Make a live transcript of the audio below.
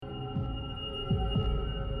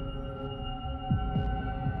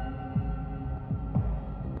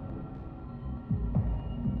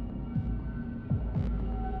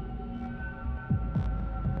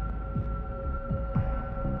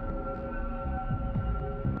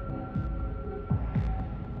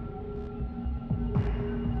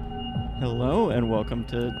Hello and welcome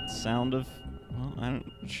to Sound of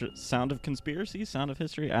Conspiracy, Sound of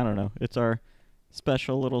History. I don't know. It's our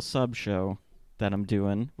special little sub show that I'm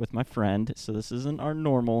doing with my friend. So this isn't our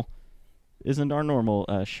normal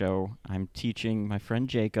show. I'm teaching my friend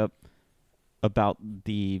Jacob about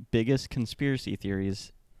the biggest conspiracy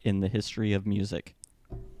theories in the history of music.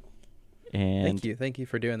 And Thank you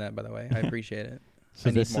for doing that, by the way. I appreciate it.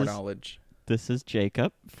 So I need more knowledge. This is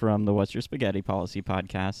Jacob from the What's Your Spaghetti Policy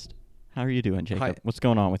podcast. How are you doing, Jacob? Hi. What's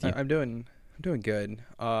going on with you? I'm doing good.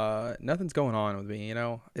 Nothing's going on with me.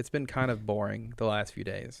 It's been kind of boring the last few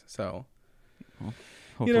days. So,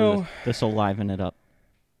 Hopefully this will liven it up.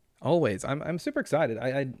 Always, I'm super excited.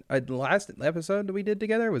 I the last episode that we did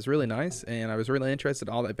together was really nice, and I was really interested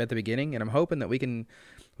all at the beginning, and I'm hoping that we can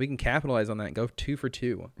capitalize on that and go 2 for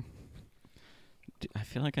 2. I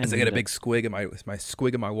feel like I get a big squig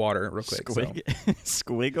in my water real quick. Squig?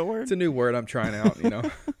 Squig a word? It's a new word I'm trying out.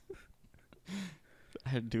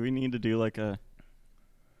 Do we need to do like a?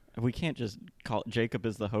 We can't just call Jacob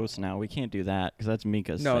as the host now. We can't do that because that's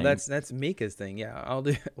Mika's. No, thing. that's Mika's thing. Yeah,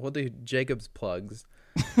 we'll do Jacob's plugs.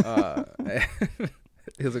 It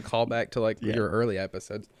was a callback to your early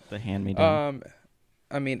episodes. The hand me down.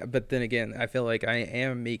 But then again, I feel like I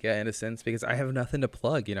am Mika in a sense because I have nothing to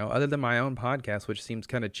plug, other than my own podcast, which seems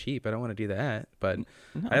kind of cheap. I don't want to do that, but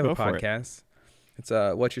I have a podcast. It's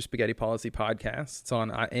What's Your Spaghetti Policy podcast. It's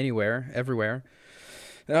on anywhere, everywhere.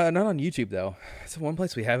 Not on YouTube though. It's one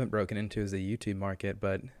place we haven't broken into is the YouTube market,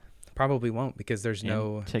 but probably won't because there's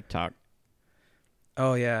no TikTok.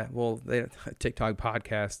 Oh yeah, well, TikTok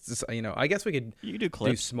podcasts. I guess we could do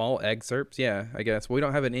clips. Do small excerpts. Yeah, I guess we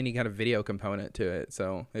don't have any kind of video component to it,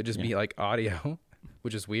 so it'd just be like audio,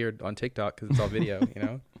 which is weird on TikTok because it's all video.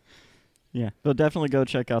 Yeah, but definitely go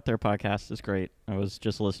check out their podcast. It's great. I was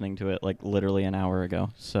just listening to it literally an hour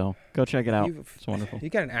ago, so go check it out. It's wonderful. You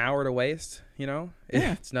got an hour to waste. Yeah.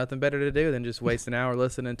 It's nothing better to do than just waste an hour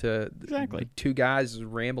listening to two guys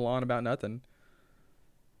ramble on about nothing.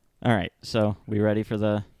 All right, so we ready for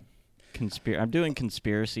the I'm doing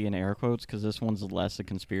conspiracy in air quotes because this one's less a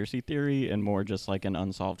conspiracy theory and more just like an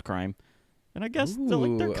unsolved crime. And I guess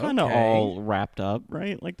they're kind of all wrapped up,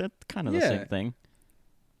 right? That's kind of the same thing.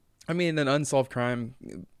 An unsolved crime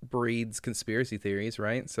breeds conspiracy theories,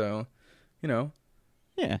 right? So,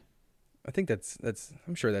 Yeah. I think that's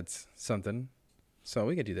I'm sure that's something. So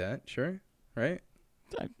we could do that, sure, right?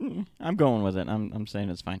 I'm going with it. I'm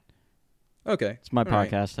saying it's fine. Okay. It's my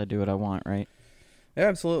podcast. Right. I do what I want, right? Yeah,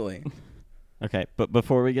 absolutely. Okay, but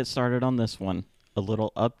before we get started on this one, a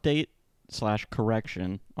little update /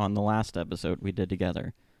 correction on the last episode we did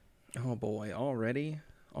together. Oh boy, already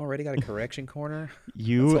got a correction corner?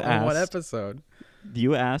 You asked what episode?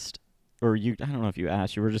 You asked, or I don't know if you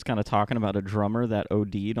asked, you were just kind of talking about a drummer that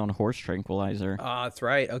OD'd on horse tranquilizer. Ah, that's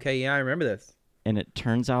right. Okay, yeah, I remember this. And it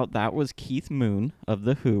turns out that was Keith Moon of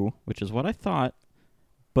The Who, which is what I thought.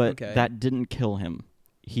 But that didn't kill him.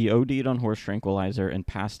 He OD'd on horse tranquilizer and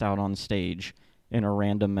passed out on stage, and a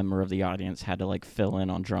random member of the audience had to fill in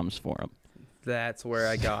on drums for him. That's where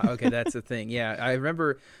I got. Okay, that's the thing. Yeah, I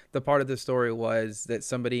remember the part of the story was that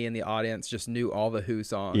somebody in the audience just knew all the Who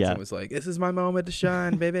songs and was like, "This is my moment to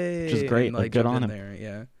shine, baby." Which is great. And, good on him. There.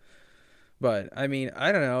 Yeah. But I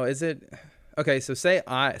don't know. Is it okay? So say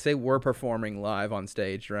we're performing live on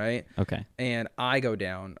stage, right? Okay. And I go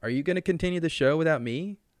down. Are you going to continue the show without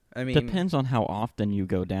me? Depends on how often you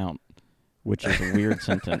go down, which is a weird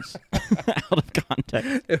sentence out of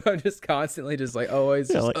context. If I'm just constantly just always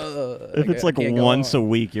if it's once a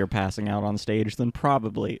week you're passing out on stage, then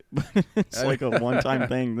probably. But if it's a one-time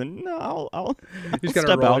thing, then no, I'll just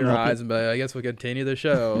gotta roll your eyes and be like, I guess we'll continue the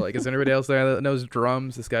show. Is anybody else there that knows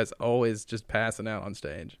drums? This guy's always just passing out on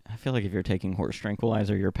stage. I feel like if you're taking horse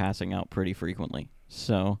tranquilizer, you're passing out pretty frequently.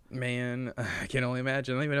 So, man, I can only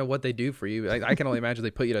imagine. I don't even know what they do for you. I can only imagine they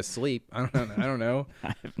put you to sleep. I don't know. I don't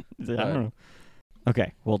know.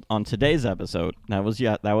 Okay, well, on today's episode, that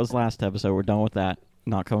was last episode. We're done with that.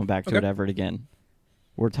 Not coming back to it ever again.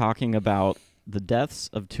 We're talking about the deaths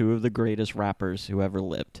of two of the greatest rappers who ever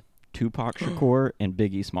lived, Tupac Shakur and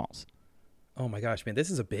Biggie Smalls. Oh my gosh, man, this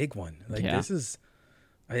is a big one. This is,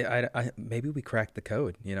 I maybe we cracked the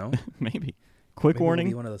code. Maybe. Quick warning.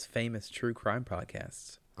 We'll be one of those famous true crime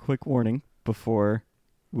podcasts. Quick warning before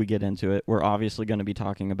we get into it. We're obviously going to be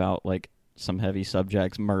talking about some heavy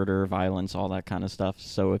subjects, murder, violence, all that kind of stuff.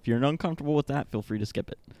 So if you're uncomfortable with that, feel free to skip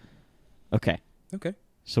it. Okay.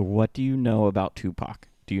 So what do you know about Tupac?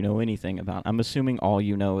 Do you know anything about? I'm assuming all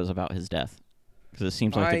you know is about his death, because it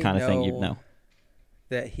seems like the kind of thing you'd know.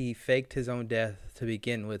 That he faked his own death to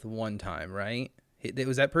begin with one time, right?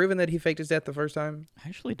 Was that proven that he faked his death the first time? I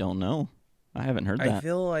actually don't know. I haven't heard that. I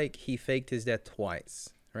feel like he faked his death twice,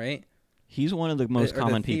 right? He's one of the most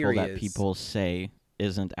common people that is, people say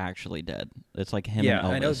isn't actually dead. It's like him and Elvis.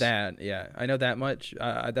 I know that. Yeah, I know that much.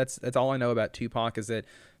 That's all I know about Tupac is that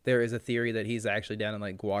there is a theory that he's actually down in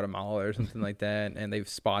like Guatemala or something like that, and they've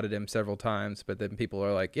spotted him several times. But then people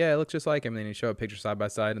are like, "Yeah, it looks just like him." And then you show a picture side by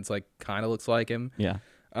side, and it's like kind of looks like him. Yeah.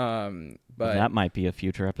 But that might be a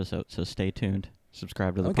future episode. So stay tuned.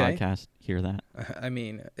 Subscribe to the podcast. Hear that. I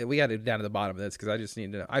mean, we got to get down to the bottom of this because I just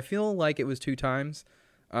need to know. I feel like it was 2 times,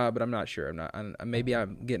 but I'm not sure. Maybe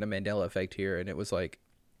I'm getting a Mandela effect here, and it was like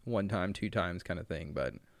 1 time, 2 times kind of thing.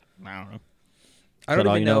 But I don't know. I don't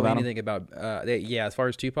even know anything about. As far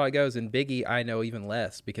as Tupac goes, and Biggie, I know even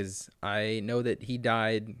less because I know that he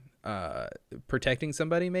died protecting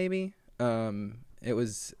somebody. Maybe it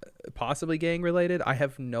was possibly gang related. I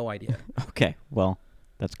have no idea. Okay, well.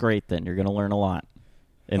 That's great then. You're going to learn a lot.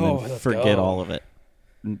 And then forget all of it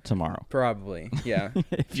tomorrow. Probably, yeah.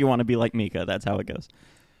 If you want to be like Mika, that's how it goes.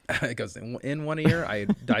 It goes in one ear, I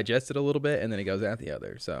digest it a little bit, and then it goes out the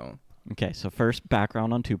other. So okay, so first,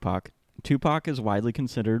 background on Tupac. Tupac is widely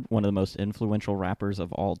considered one of the most influential rappers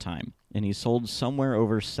of all time, and he's sold somewhere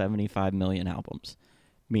over 75 million albums,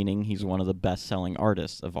 meaning he's one of the best-selling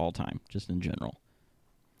artists of all time, just in general.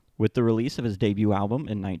 With the release of his debut album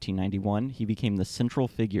in 1991, he became the central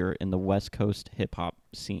figure in the West Coast hip-hop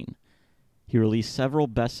scene. He released several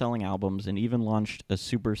best-selling albums and even launched a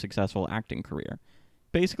super successful acting career.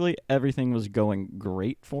 Basically, everything was going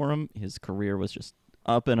great for him. His career was just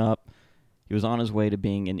up and up. He was on his way to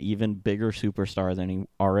being an even bigger superstar than he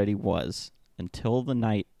already was until the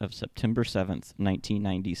night of September 7th,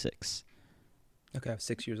 1996. Okay, I was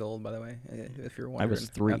 6 years old, by the way, if you're wondering. I was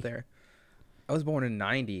 3. Out there. I was born in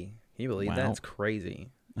 90. Can you believe that? That's crazy.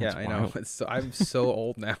 That's I know. I'm so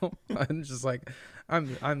old now. I'm just like,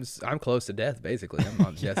 I'm close to death, basically. I'm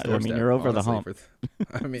on death's doorstep. I mean, you're over the hump.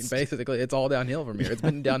 Basically, it's all downhill from here. It's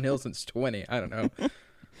been downhill since 20. I don't know.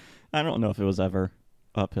 I don't know if it was ever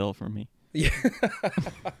uphill for me. Yeah.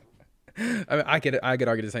 I mean, I could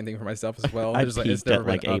argue the same thing for myself as well. I peaked it's never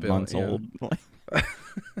at like 8 months old.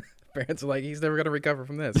 Parents are like, he's never gonna recover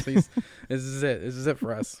from this. This is it. This is it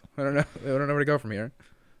for us. I don't know. I don't know where to go from here.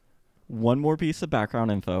 One more piece of background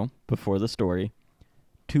info before the story.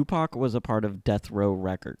 Tupac was a part of Death Row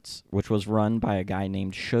Records, which was run by a guy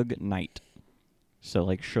named Suge Knight. So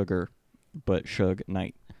like sugar, but Suge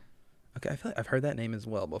Knight. Okay, I feel like I've heard that name as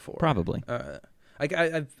well before. Probably. I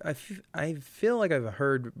feel like I've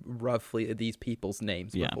heard roughly these people's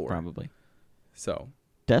names before. Yeah, probably. So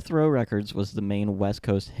Death Row Records was the main West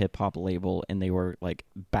Coast hip-hop label, and they were like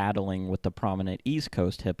battling with the prominent East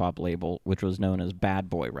Coast hip-hop label, which was known as Bad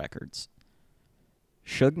Boy Records.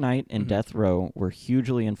 Suge Knight and Death Row were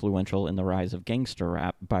hugely influential in the rise of gangster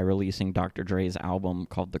rap by releasing Dr. Dre's album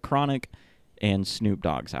called The Chronic and Snoop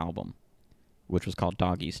Dogg's album, which was called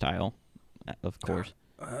Doggy Style, of course.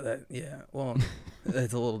 Well,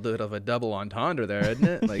 it's a little bit of a double entendre there, isn't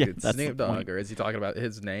it? Like, it's Snoop Dogg, or is he talking about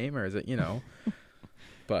his name, or is it,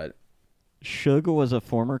 But Suge was a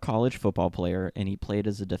former college football player, and he played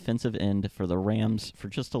as a defensive end for the Rams for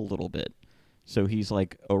just a little bit. So he's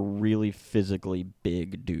like a really physically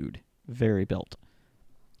big dude, very built.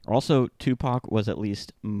 Also, Tupac was at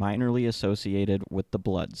least minorly associated with the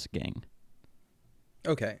Bloods gang.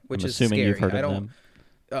 Okay, which I'm is assuming scary. You've heard of them.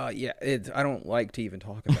 I don't like to even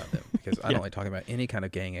talk about them because I don't like talking about any kind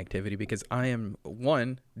of gang activity because I am,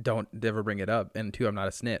 1, don't ever bring it up, and 2, I'm not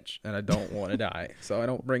a snitch, and I don't want to die, so I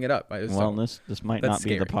don't bring it up. This might not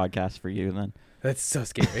be the podcast for you then. That's so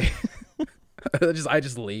scary. I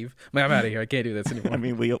just leave. I'm out of here. I can't do this anymore. I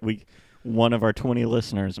mean, we one of our 20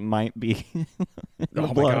 listeners might be.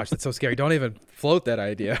 Oh my gosh, that's so scary. Don't even float that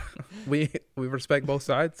idea. We respect both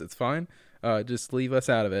sides. It's fine. Just leave us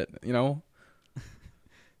out of it.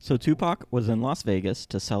 So Tupac was in Las Vegas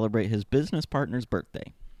to celebrate his business partner's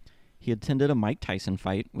birthday. He attended a Mike Tyson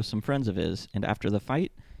fight with some friends of his, and after the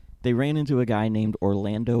fight, they ran into a guy named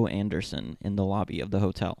Orlando Anderson in the lobby of the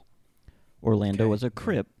hotel. Orlando was a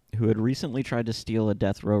Crip who had recently tried to steal a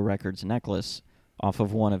Death Row Records necklace off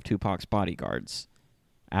of one of Tupac's bodyguards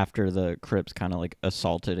after the Crips kind of like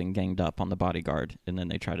assaulted and ganged up on the bodyguard, and then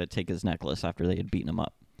they tried to take his necklace after they had beaten him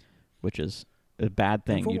up, which is a bad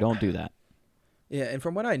thing. You don't do that. Yeah, and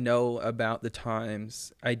from what I know about the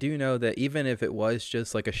times, I do know that even if it was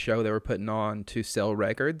just like a show they were putting on to sell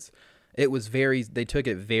records, they took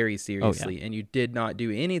it very seriously, and you did not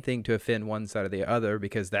do anything to offend one side or the other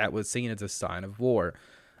because that was seen as a sign of war.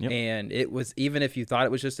 Yep. And it was, even if you thought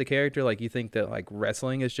it was just a character, like you think that like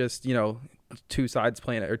wrestling is just, two sides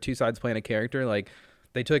playing a character, like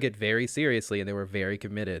they took it very seriously and they were very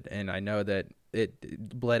committed. And I know that it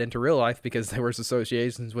bled into real life because there was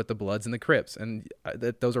associations with the Bloods and the Crips, and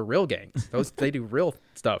those are real gangs. They do real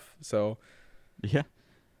stuff. So, yeah.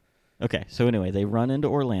 Okay, so anyway, they run into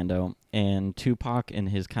Orlando, and Tupac and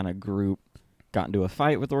his kind of group got into a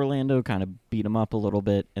fight with Orlando, kind of beat him up a little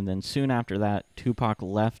bit, and then soon after that, Tupac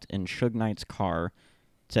left in Suge Knight's car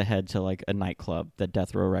to head to like a nightclub that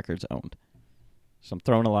Death Row Records owned. So I'm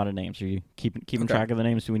throwing a lot of names. Are you keeping track of the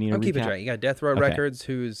names? Do we need to recap? I'm keeping track. You got Death Row Records,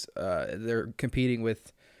 who's they're competing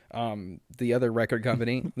with the other record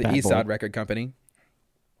company, the East Side Record Company.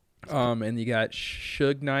 And you got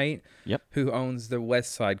Suge Knight, who owns the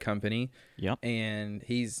West Side Company. Yep. And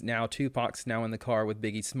Tupac's now in the car with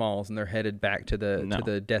Biggie Smalls, and they're headed back to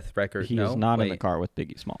the Death Record. He is not in the car with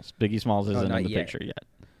Biggie Smalls. Biggie Smalls isn't in the picture yet.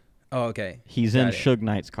 Oh, okay. He's in Suge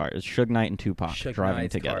Knight's car. It's Suge Knight and Tupac driving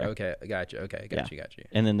together. Car. Okay, got you. Okay, got you.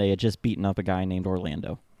 And then they had just beaten up a guy named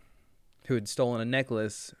Orlando, who had stolen a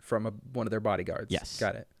necklace from one of their bodyguards. Yes.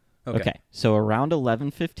 Got it. Okay. So around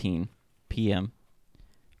 11:15 p.m.,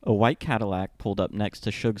 a white Cadillac pulled up next to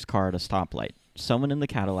Suge's car at a stoplight. Someone in the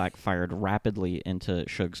Cadillac fired rapidly into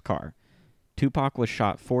Suge's car. Tupac was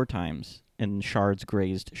shot 4 times, and shards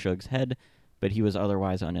grazed Suge's head, but he was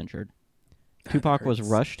otherwise uninjured. Tupac was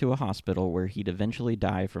rushed to a hospital where he'd eventually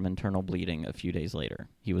die from internal bleeding a few days later.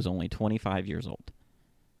 He was only 25 years old.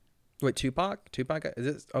 Wait, Tupac? Tupac? Is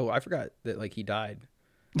this? Oh, I forgot that he died.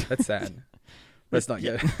 That's sad. That's not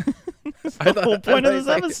good. That's the whole point of this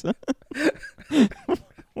episode.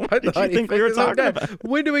 What did you think we were talking about?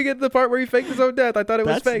 When do we get to the part where he faked his own death? I thought it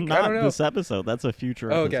was fake. That's I don't know. Not this episode. That's a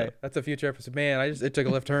future episode. Okay, that's a future episode. Man, it took a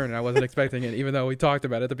left turn and I wasn't expecting it, even though we talked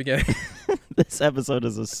about it at the beginning. This episode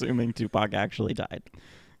is assuming Tupac actually died.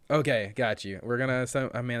 Okay, got you. We're gonna.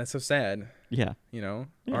 Man, that's so sad. Yeah.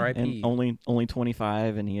 R.I.P. And only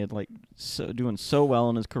 25, and he had doing so well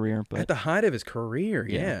in his career. But at the height of his career,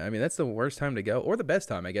 yeah. I mean, that's the worst time to go, or the best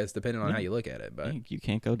time, I guess, depending on how you look at it. But you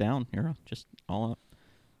can't go down. You're just all up.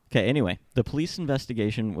 Okay, anyway, the police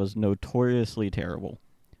investigation was notoriously terrible.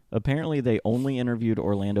 Apparently, they only interviewed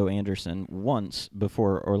Orlando Anderson once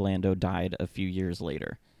before Orlando died a few years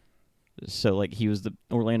later. So,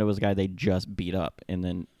 Orlando was the guy they just beat up, and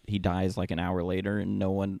then he dies an hour later, and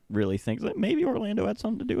no one really thinks that maybe Orlando had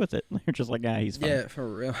something to do with it. They're just like, he's fine. Yeah, for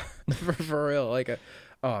real. for real.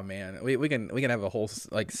 Oh man, we can have a whole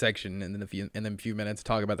section in a few minutes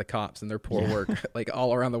talk about the cops and their poor work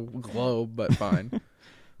all around the globe, but fine.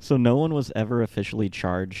 So no one was ever officially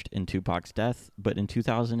charged in Tupac's death, but in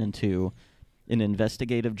 2002, an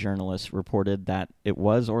investigative journalist reported that it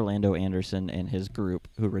was Orlando Anderson and his group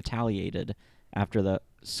who retaliated after the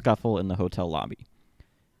scuffle in the hotel lobby.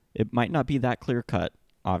 It might not be that clear-cut,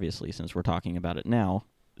 obviously, since we're talking about it now,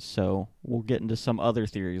 so we'll get into some other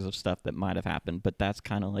theories of stuff that might have happened, but that's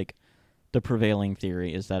kind of the prevailing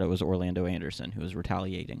theory is that it was Orlando Anderson who was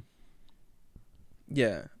retaliating.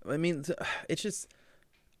 Yeah, I mean, it's just...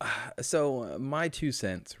 So my 2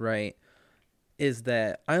 cents, right, is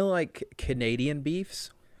that I like Canadian beefs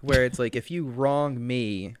where it's if you wrong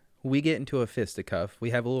me, we get into a fisticuff, we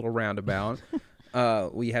have a little roundabout,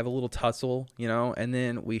 we have a little tussle, and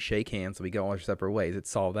then we shake hands and we go our separate ways. It's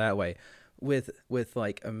solved that way. With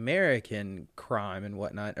American crime and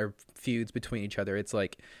whatnot, or feuds between each other, it's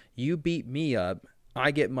you beat me up, I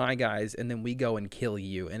get my guys, and then we go and kill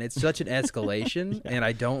you, and it's such an escalation, and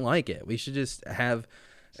I don't like it. We should just have...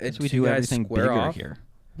 we do everything bigger here.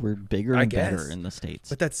 We're bigger and better in the States.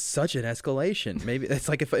 But that's such an escalation. Maybe it's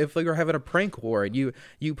if we were having a prank war and you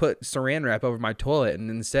put saran wrap over my toilet, and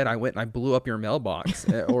instead I went and I blew up your mailbox,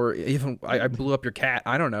 or even I blew up your cat.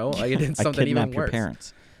 I don't know. I did something even worse. Your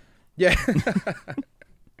parents. Yeah.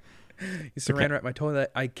 You saran wrap my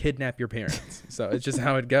toilet, I kidnap your parents. So it's just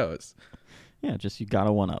how it goes. Yeah, you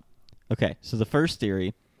gotta one up. Okay, so the first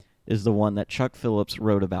theory is the one that Chuck Phillips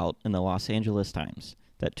wrote about in the Los Angeles Times.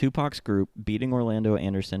 That Tupac's group beating Orlando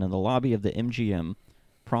Anderson in the lobby of the MGM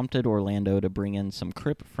prompted Orlando to bring in some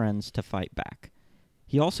Crip friends to fight back.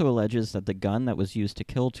 He also alleges that the gun that was used to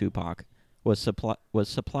kill Tupac was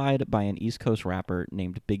supplied by an East Coast rapper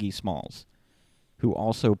named Biggie Smalls, who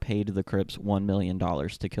also paid the Crips $1 million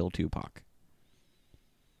to kill Tupac.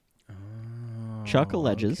 Chuck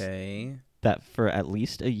alleges that for at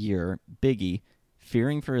least a year, Biggie,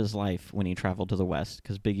 fearing for his life when he traveled to the West,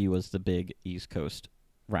 because Biggie was the big East Coast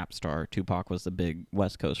rap star, Tupac was the big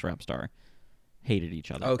West Coast rap star, hated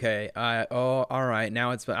each other. Okay. All right.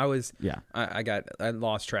 Now I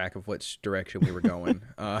lost track of which direction we were going.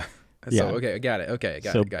 Okay, I got it.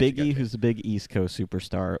 Biggie, who's the big East Coast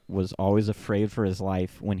superstar, was always afraid for his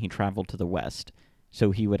life when he traveled to the West,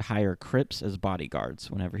 so he would hire Crips as bodyguards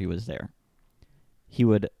whenever he was there. He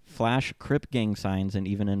would flash Crip gang signs and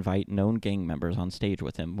even invite known gang members on stage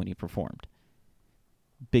with him when he performed.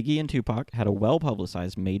 Biggie and Tupac had a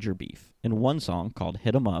well-publicized major beef in one song called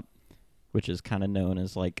Hit 'Em Up, which is kind of known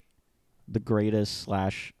as like the greatest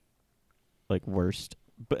 / like worst,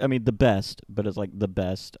 but I mean the best, but it's like the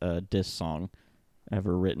best diss song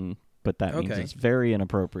ever written, but that means it's very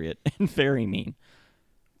inappropriate and very mean.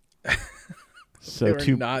 So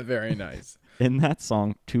they were not very nice. In that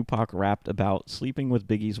song, Tupac rapped about sleeping with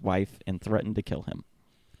Biggie's wife and threatened to kill him.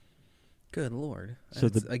 Good Lord. So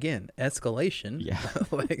again, escalation. Yeah.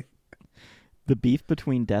 The beef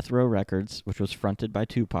between Death Row Records, which was fronted by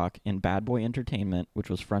Tupac, and Bad Boy Entertainment, which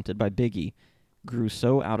was fronted by Biggie, grew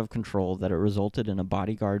so out of control that it resulted in a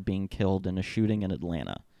bodyguard being killed in a shooting in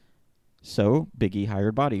Atlanta. So Biggie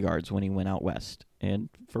hired bodyguards when he went out west. And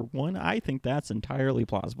for one, I think that's entirely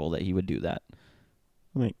plausible that he would do that.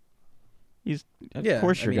 Like, of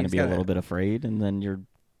course you're going to be a little bit afraid, and then you're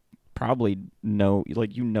probably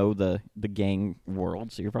the gang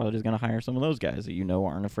world, so you're probably just going to hire some of those guys that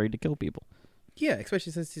aren't afraid to kill people. Yeah,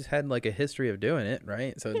 especially since he's had like a history of doing it,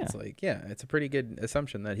 right? So it's it's a pretty good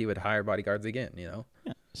assumption that he would hire bodyguards again, Yeah.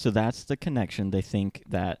 So that's the connection. They think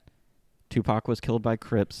that Tupac was killed by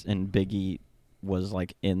Crips and Biggie was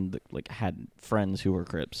had friends who were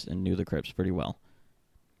Crips and knew the Crips pretty well.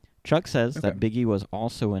 Chuck says that Biggie was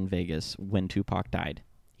also in Vegas when Tupac died.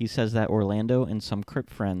 He says that Orlando and some Crip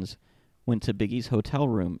friends went to Biggie's hotel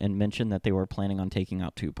room and mentioned that they were planning on taking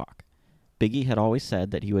out Tupac. Biggie had always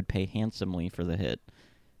said that he would pay handsomely for the hit.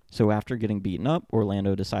 So after getting beaten up,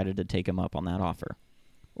 Orlando decided to take him up on that offer.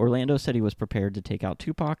 Orlando said he was prepared to take out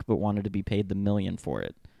Tupac but wanted to be paid the $1 million for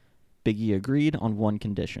it. Biggie agreed on one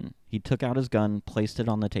condition. He took out his gun, placed it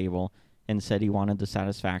on the table, and said he wanted the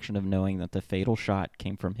satisfaction of knowing that the fatal shot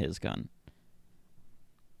came from his gun.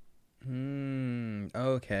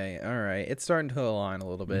 Okay, all right. It's starting to align a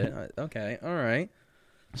little bit. Okay, all right.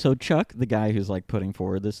 So Chuck, the guy who's putting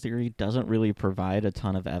forward this theory, doesn't really provide a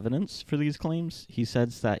ton of evidence for these claims. He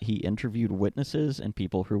says that he interviewed witnesses and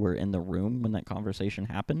people who were in the room when that conversation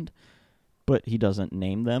happened, but he doesn't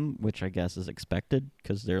name them, which I guess is expected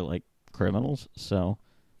because they're criminals. So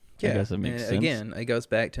I guess it makes sense. Again, it goes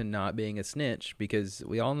back to not being a snitch because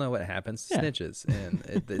we all know what happens to snitches, and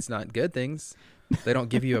it's not good things. They don't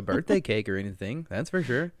give you a birthday cake or anything, that's for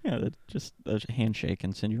sure. Yeah, that's just a handshake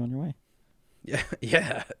and send you on your way.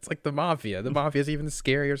 Yeah, it's like the mafia. The mafia is even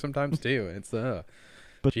scarier sometimes too. It's but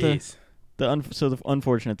jeez. The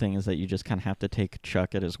unfortunate thing is that you just kind of have to take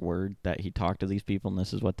Chuck at his word that he talked to these people and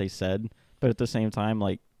this is what they said. But at the same time,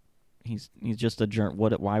 he's just a jerk.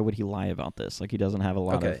 Why would he lie about this? He doesn't have a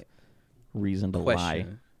lot of reason to lie.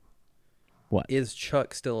 What? Is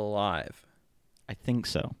Chuck still alive? I think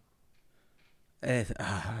so.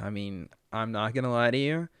 I mean, I'm not gonna lie to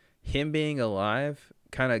you. Him being alive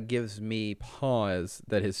kind of gives me pause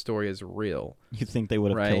that his story is real. You think they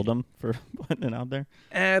would have killed him for putting it out there?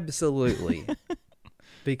 Absolutely.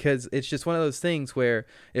 Because it's just one of those things where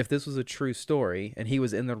if this was a true story and he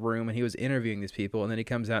was in the room and he was interviewing these people and then he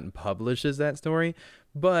comes out and publishes that story,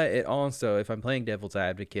 but it also, if I'm playing devil's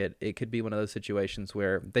advocate, it could be one of those situations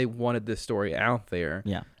where they wanted this story out there.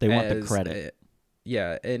 Yeah, they want the credit.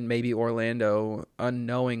 And maybe Orlando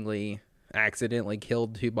unknowingly accidentally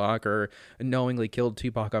killed Tupac or knowingly killed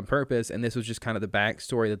Tupac on purpose, and this was just kind of the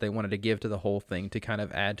backstory that they wanted to give to the whole thing to kind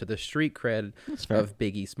of add to the street cred of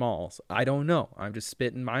Biggie Smalls. I don't know. I'm just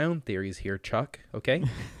spitting my own theories here, Chuck. Okay.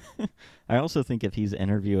 I also think if he's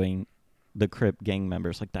interviewing the Crip gang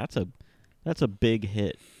members, that's a big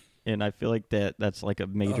hit, and I feel like that's a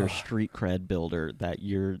major street cred builder that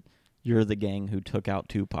you're the gang who took out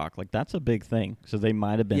Tupac. That's a big thing. So they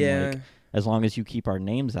might have been as long as you keep our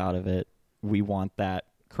names out of it, we want that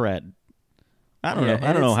cred. I don't know.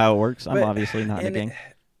 I don't know how it works. I'm obviously not in a gang.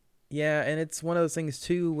 And it's one of those things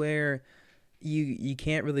too where you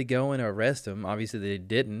can't really go and arrest them. Obviously they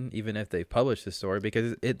didn't, even if they published the story,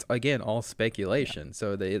 because it's again all speculation. Yeah.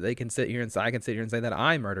 So they can sit here and I can sit here and say that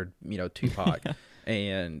I murdered, Tupac.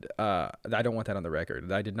 And I don't want that on the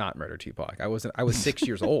record. I did not murder Tupac. I was 6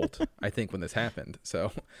 years old, I think, when this happened.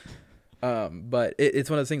 So but it's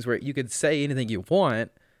one of those things where you could say anything you want,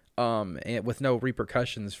 and with no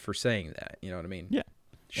repercussions for saying that. You know what I mean? Yeah.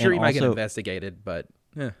 Sure, you might get investigated, but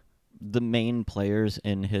the main players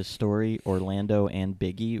in his story, Orlando and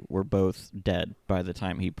Biggie, were both dead by the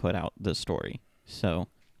time he put out the story. So.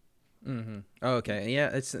 Mm-hmm. Okay. Yeah,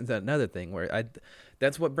 it's another thing where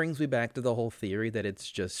that's what brings me back to the whole theory that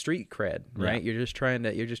it's just street cred, right? Yeah. You're just trying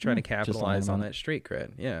to capitalize on that street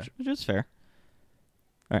cred. Yeah. Which is fair.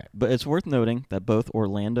 All right, but it's worth noting that both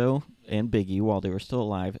Orlando and Biggie, while they were still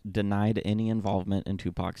alive, denied any involvement in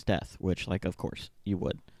Tupac's death, which, like, of course, you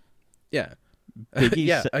would. Yeah.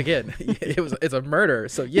 Yeah, again, it's a murder,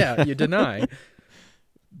 so yeah, you deny.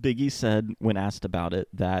 Biggie said when asked about it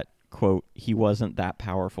that, quote, he wasn't that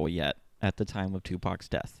powerful yet at the time of Tupac's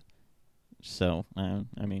death. So,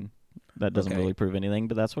 I mean, that doesn't really prove anything,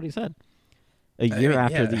 but that's what he said. A year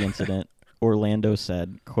after the incident, Orlando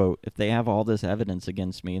said, quote, if they have all this evidence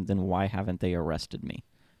against me, then why haven't they arrested me?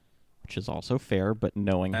 Which is also fair, but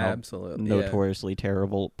knowing how notoriously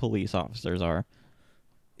terrible police officers are.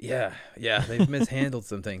 Yeah, they've mishandled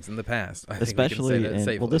some things in the past. Especially think we can say that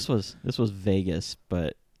safely. Well, this was Vegas,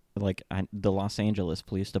 but like the Los Angeles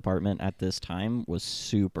Police Department at this time was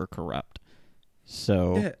super corrupt.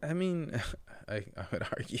 So yeah, I mean, I would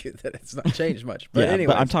argue that it's not changed much. But yeah,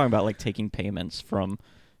 anyway, but I'm talking about like taking payments from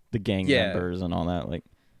the gang members and all that. Like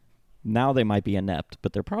now they might be inept,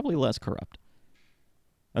 but they're probably less corrupt.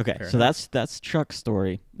 Okay, so that's Chuck's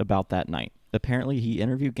story about that night. Apparently, he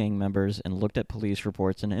interviewed gang members and looked at police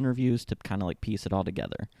reports and interviews to kind of like piece it all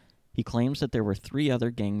together. He claims that there were 3 other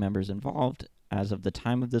gang members involved as of the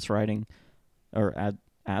time of this writing, or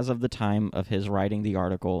as of the time of his writing the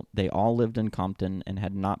article. They all lived in Compton and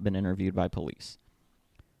had not been interviewed by police.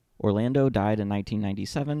 Orlando died in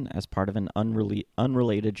 1997 as part of an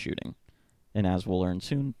unrelated shooting. And as we'll learn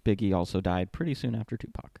soon, Biggie also died pretty soon after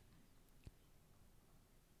Tupac.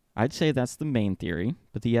 I'd say that's the main theory,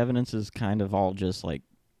 but the evidence is kind of all just like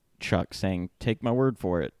Chuck saying, take my word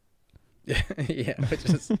for it. Yeah, which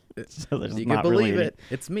is, so there's you not can believe really it.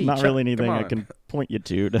 It's me. Not Chuck, really anything I can point you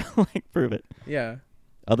to like prove it. Yeah.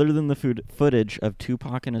 Other than the footage of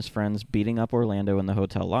Tupac and his friends beating up Orlando in the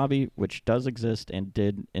hotel lobby, which does exist and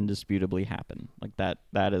did indisputably happen. Like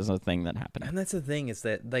that is a thing that happened. And that's the thing is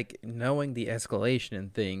that like knowing the escalation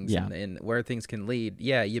in things and where things can lead.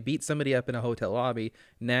 Yeah, you beat somebody up in a hotel lobby,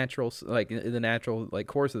 natural like the natural like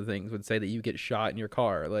course of things would say that you get shot in your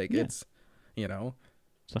car. Like it's, you know.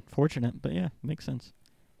 It's unfortunate, but yeah, makes sense.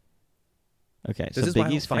 Okay, this is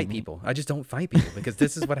Biggie's why I don't fight people. I just don't fight people because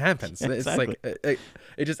this is what happens. Exactly. It's like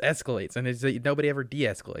it just escalates, and it's nobody ever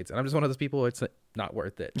de-escalates. And I'm just one of those people. It's like, not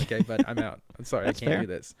worth it. Okay, but I'm out. I'm sorry, I can't do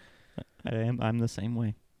this. I'm the same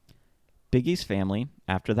way. Biggie's family,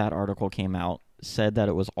 after that article came out, said that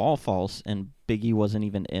it was all false, and Biggie wasn't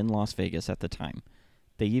even in Las Vegas at the time.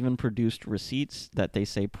 They even produced receipts that they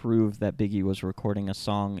say prove that Biggie was recording a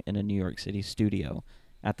song in a New York City studio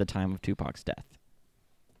at the time of Tupac's death.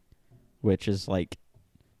 Which is like,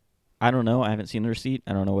 I don't know. I haven't seen the receipt.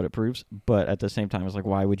 I don't know what it proves. But at the same time, it's like,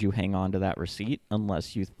 why would you hang on to that receipt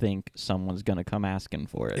unless you think someone's going to come asking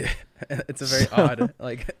for it? It's a very odd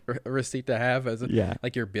like receipt to have as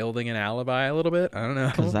like you're building an alibi a little bit. I don't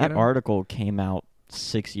know. Because that article came out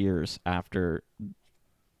 6 years after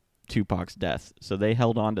Tupac's death. So they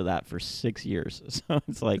held on to that for 6 years. So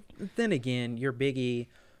it's like. Then again, you're Biggie.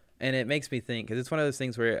 And it makes me think, because it's one of those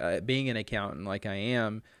things where being an accountant like I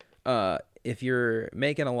am, if you're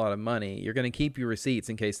making a lot of money, you're going to keep your receipts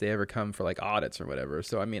in case they ever come for like audits or whatever.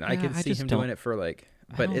 So, I mean, I could see him doing it for like,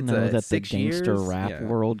 but I don't it's know that 6 the years. gangster rap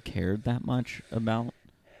world cared that much about.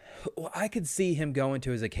 Well, I could see him going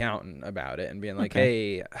to his accountant about it and being like,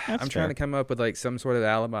 hey, I'm trying to come up with like some sort of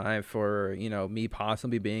alibi for, you know, me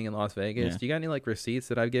possibly being in Las Vegas. Do you got any like receipts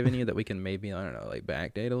that I've given you that we can maybe, I don't know, like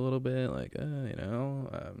backdate a little bit? Like, you know,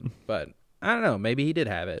 but I don't know. Maybe he did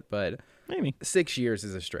have it, but maybe 6 years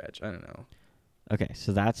is a stretch. I don't know. Okay,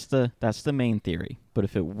 so that's the main theory. But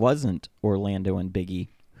if it wasn't Orlando and Biggie,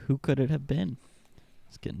 who could it have been?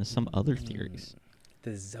 Let's get into some other theories.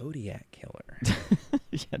 The Zodiac Killer.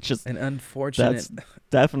 Yeah, just an unfortunate. That's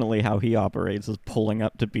definitely how he operates: is pulling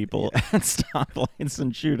up to people at stoplights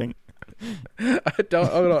and shooting. I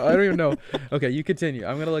don't even know. Okay, you continue.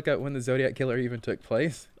 I'm gonna look up when the Zodiac Killer even took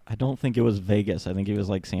place. I don't think it was Vegas. I think it was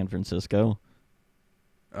like San Francisco.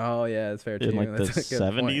 Oh yeah, that's fair too. In like that's the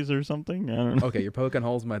 70s or something. I don't know. Okay, you're poking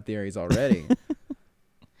holes in my theories already.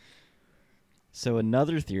 So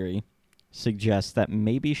another theory suggests that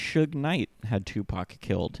maybe Suge Knight had Tupac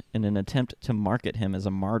killed in an attempt to market him as a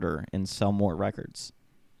martyr and sell more records.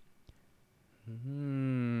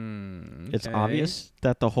 Okay. It's obvious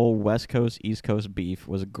that the whole West Coast, East Coast beef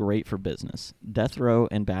was great for business. Death Row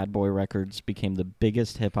and Bad Boy Records became the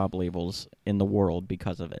biggest hip-hop labels in the world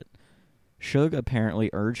because of it. Suge apparently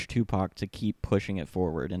urged Tupac to keep pushing it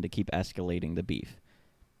forward and to keep escalating the beef.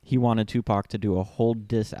 He wanted Tupac to do a whole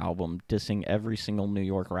diss album dissing every single New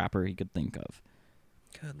York rapper he could think of.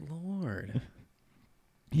 Good Lord.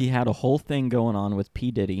 He had a whole thing going on with P.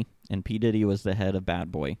 Diddy, and P. Diddy was the head of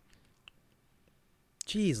Bad Boy.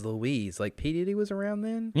 Jeez Louise, like P Diddy was around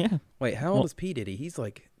then. Yeah. Wait, how old is P Diddy? He's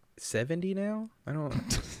like 70 now. I don't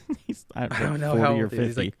I don't know 40 how or old 50.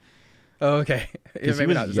 he's like, oh, okay. Because he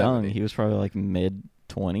Maybe was not young. 70. He was probably like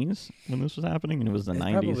mid-20s when this was happening, and it was the It's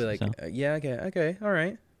 90s. probably like, so. Yeah, okay, all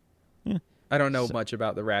right. Yeah. I don't know much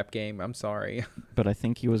about the rap game. I'm sorry. But I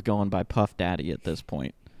think he was going by Puff Daddy at this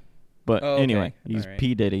point. But Oh, okay. anyway, he's All right.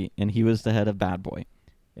 P. Diddy, and he was the head of Bad Boy.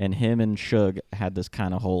 And him and Suge had this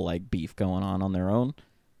kind of whole like beef going on their own.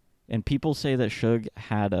 And people say that Suge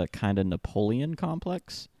had a kind of Napoleon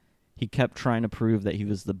complex. He kept trying to prove that he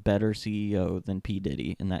was the better CEO than P.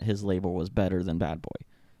 Diddy and that his label was better than Bad Boy.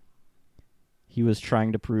 He was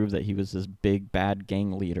trying to prove that he was this big, bad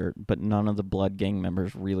gang leader, but none of the Blood gang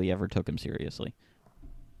members really ever took him seriously.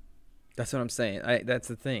 That's what I'm saying. That's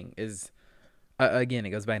the thing is, again, it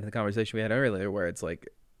goes back to the conversation we had earlier where it's like,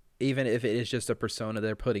 even if it is just a persona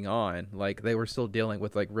they're putting on, like they were still dealing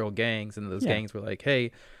with like real gangs, and those gangs were like,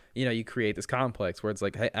 hey, you know, you create this complex where it's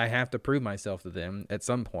like, hey, I have to prove myself to them at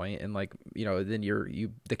some point, and like, you know, then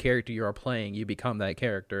the character you are playing, you become that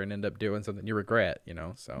character and end up doing something you regret, you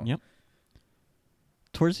know. So yep.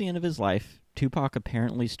 Towards the end of his life, Tupac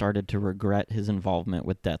apparently started to regret his involvement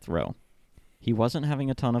with Death Row. He wasn't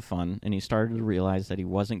having a ton of fun, and he started to realize that he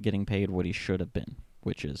wasn't getting paid what he should have been,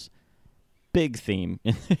 which is big theme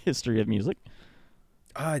in the history of music.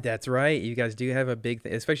 Oh, that's right. You guys do have a big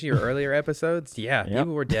thing, especially your earlier episodes. Yeah, Yep.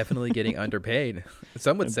 people were definitely getting underpaid.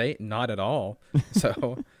 Some would say not at all.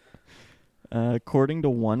 So, according to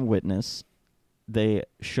one witness,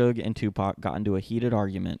 Suge and Tupac got into a heated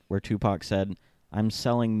argument where Tupac said, "I'm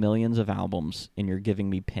selling millions of albums, and you're giving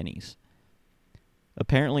me pennies."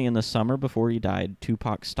 Apparently, in the summer before he died,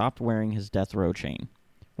 Tupac stopped wearing his Death Row chain.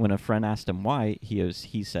 When a friend asked him why,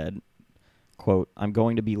 he said, quote, "I'm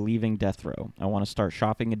going to be leaving Death Row. I want to start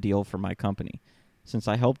shopping a deal for my company. Since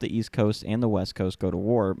I helped the East Coast and the West Coast go to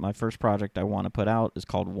war, my first project I want to put out is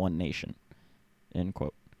called One Nation." End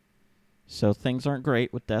quote. So things aren't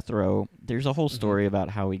great with Death Row. There's a whole story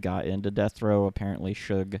about how he got into Death Row. Apparently,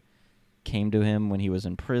 Suge came to him when he was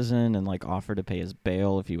in prison and like offered to pay his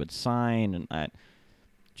bail if he would sign, and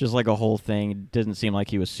just like a whole thing. It didn't seem like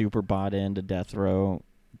he was super bought into Death Row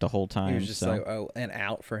the whole time. he was just like, oh, an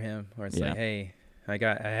out for him, where it's like, hey, I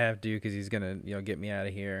have to because he's gonna, you know, get me out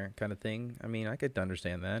of here, kind of thing. I mean, I could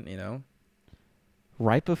understand that, you know.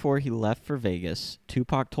 Right before he left for Vegas,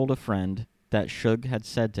 Tupac told a friend that Suge had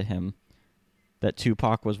said to him that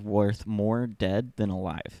Tupac was worth more dead than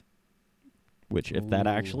alive. Which, if that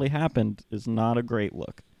actually happened, is not a great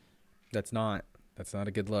look. That's not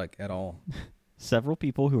a good look at all. Several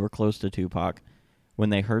people who were close to Tupac, when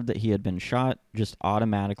they heard that he had been shot, just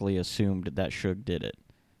automatically assumed that Suge did it.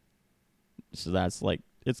 So that's like,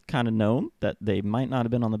 it's kind of known that they might not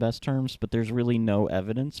have been on the best terms, but there's really no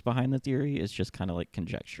evidence behind the theory. It's just kind of like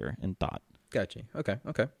conjecture and thought. Gotcha. Okay.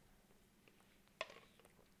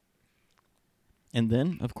 And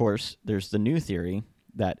then, of course, there's the new theory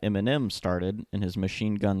that Eminem started in his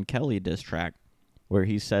Machine Gun Kelly diss track, where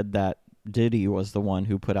he said that Diddy was the one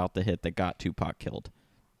who put out the hit that got Tupac killed.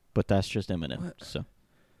 But that's just Eminem. What? So,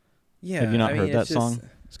 yeah. have you not heard that song?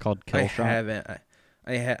 It's called Kill Shot. I haven't.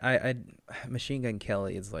 I Machine Gun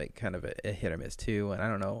Kelly is like kind of a hit or miss too, and I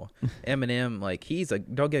don't know. Eminem, like he's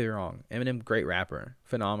like, don't get me wrong, Eminem, great rapper,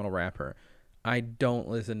 phenomenal rapper. I don't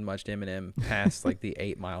listen much to Eminem past like the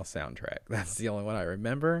 8 Mile soundtrack. That's the only one I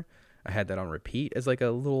remember. I had that on repeat as like a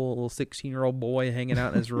little 16-year-old boy hanging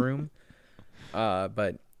out in his room.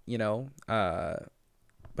 But you know,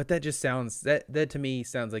 but that just sounds that to me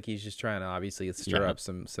sounds like he's just trying to obviously stir up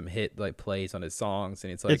some hit like plays on his songs,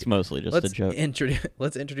 and it's like it's mostly just a joke.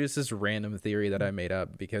 Let's introduce this random theory that I made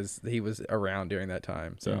up because he was around during that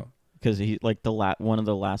time. So because he like one of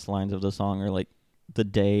the last lines of the song are like, the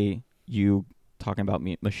day you talking about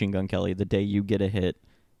Machine Gun Kelly, the day you get a hit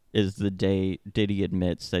is the day Diddy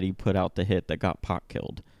admits that he put out the hit that got Pac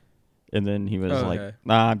killed. And then he was like,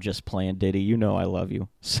 "Nah, I'm just playing, Diddy. You know I love you."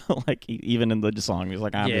 So like, even in the song, he was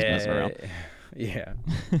like, "I'm just messing around." Yeah.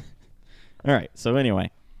 All right. So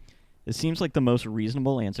anyway, it seems like the most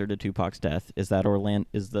reasonable answer to Tupac's death is that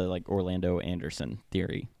Orlando Anderson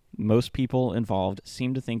theory. Most people involved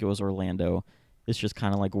seem to think it was Orlando. It's just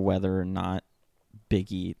kind of like whether or not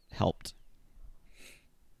Biggie helped.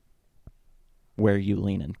 Where are you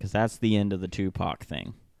leaning? Because that's the end of the Tupac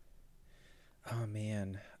thing. Oh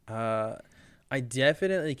man. I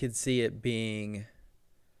definitely could see it being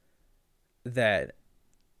that.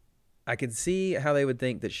 I could see how they would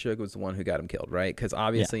think that Suge was the one who got him killed, right? Because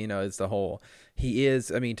obviously, you know, it's the whole, he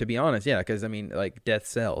is, I mean, to be honest, yeah, because, I mean, like, death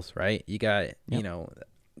sells, right? You got, you know,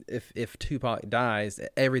 if Tupac dies,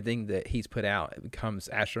 everything that he's put out becomes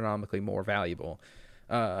astronomically more valuable.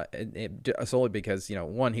 Solely because,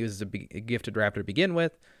 one, he was a gifted rapper to begin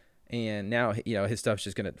with, and now, his stuff's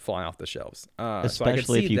just going to fly off the shelves. Especially so I could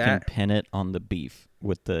see if you that. can pin it on the beef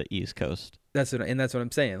with the East Coast. That's what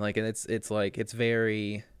I'm saying. Like, and it's like, it's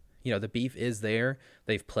very, the beef is there.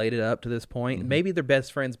 They've played it up to this point. Mm-hmm. Maybe they're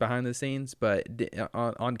best friends behind the scenes, but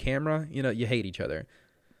on camera, you hate each other.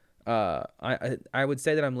 I would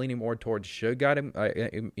say that I'm leaning more towards Suge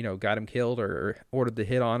got him killed or ordered the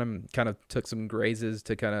hit on him, kind of took some grazes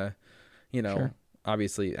to kind of, Sure.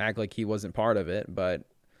 obviously act like he wasn't part of it. But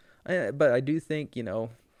I do think,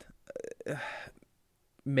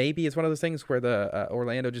 maybe it's one of those things where the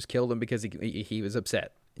Orlando just killed him because he was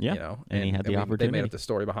upset. Yeah, and he had the opportunity. They made up the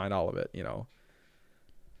story behind all of it.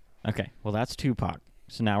 Okay, well, that's Tupac.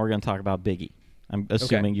 So now we're going to talk about Biggie. I'm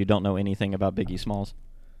assuming you don't know anything about Biggie Smalls.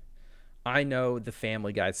 I know the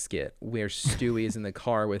Family Guy skit where Stewie is in the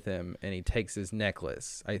car with him and he takes his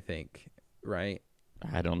necklace, I think, right?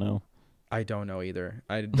 I don't know. I don't know either.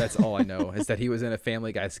 That's all I know is that he was in a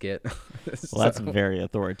Family Guy skit. Well, that's very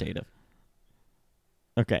authoritative.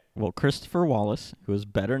 Okay, well, Christopher Wallace, who is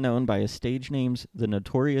better known by his stage names The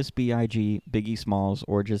Notorious B.I.G., Biggie Smalls,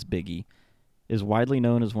 or just Biggie, is widely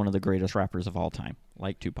known as one of the greatest rappers of all time,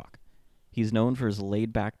 like Tupac. He's known for his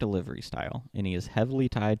laid-back delivery style, and he is heavily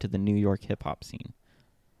tied to the New York hip-hop scene.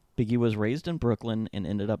 Biggie was raised in Brooklyn and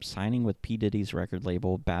ended up signing with P. Diddy's record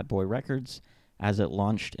label, Bad Boy Records, as it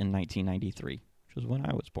launched in 1993, which was when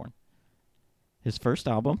I was born. His first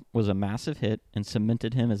album was a massive hit and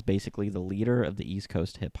cemented him as basically the leader of the East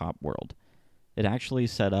Coast hip-hop world. It actually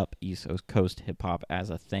set up East Coast hip-hop as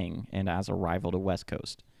a thing and as a rival to West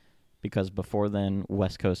Coast, because before then,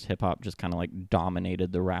 West Coast hip-hop just kind of like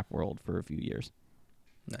dominated the rap world for a few years.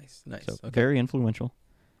 Nice. So Okay. very influential.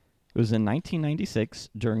 It was in 1996,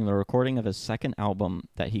 during the recording of his second album,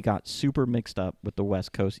 that he got super mixed up with the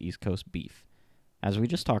West Coast-East Coast beef. As we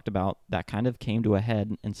just talked about, that kind of came to a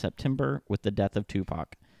head in September with the death of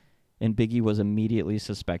Tupac, and Biggie was immediately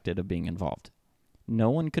suspected of being involved.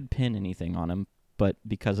 No one could pin anything on him, but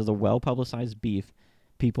because of the well-publicized beef,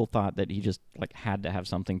 people thought that he just had to have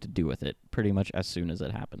something to do with it pretty much as soon as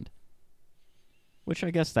it happened. Which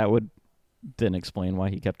I guess that would then explain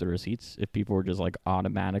why he kept the receipts. If people were just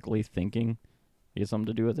automatically thinking he had something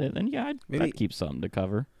to do with it, then yeah, I'd keep something to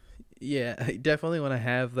cover. Yeah, I definitely want to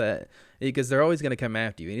have that because they're always going to come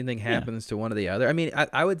after you. Anything happens to one or the other. I mean,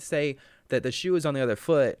 I would say that the shoe was on the other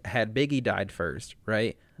foot had Biggie died first,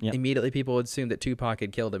 right? Yep. Immediately people would assume that Tupac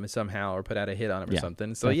had killed him somehow or put out a hit on him or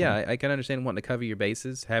something. So definitely. I can understand wanting to cover your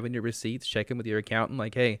bases, having your receipts, checking with your accountant,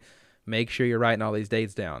 like, hey, make sure you're writing all these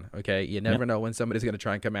dates down, okay? You never know when somebody's going to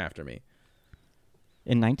try and come after me.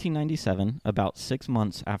 In 1997, about 6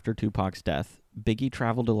 months after Tupac's death, Biggie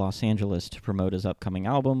traveled to Los Angeles to promote his upcoming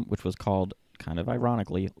album, which was called, kind of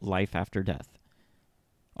ironically, Life After Death.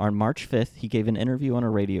 On March 5th, he gave an interview on a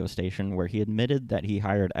radio station where he admitted that he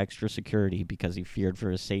hired extra security because he feared for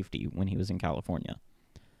his safety when he was in California.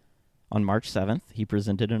 On March 7th, he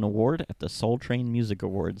presented an award at the Soul Train Music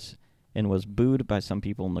Awards and was booed by some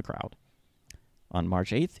people in the crowd. On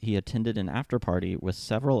March 8th, he attended an after-party with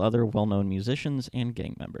several other well-known musicians and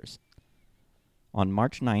gang members. On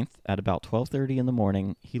March 9th, at about 12:30 in the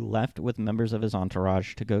morning, he left with members of his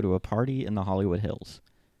entourage to go to a party in the Hollywood Hills.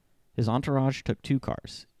 His entourage took 2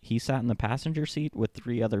 cars. He sat in the passenger seat with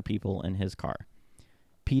 3 other people in his car.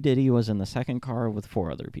 P. Diddy was in the second car with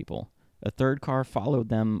 4 other people. A third car followed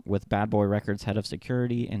them with Bad Boy Records head of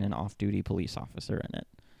security and an off-duty police officer in it.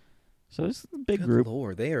 So it's a big group. Good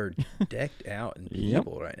Lord, they are decked out in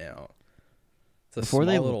people right now. It's a Before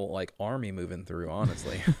small little army moving through,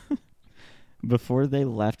 honestly. Before they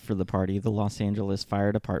left for the party, the Los Angeles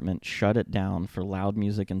Fire Department shut it down for loud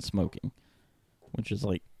music and smoking, which is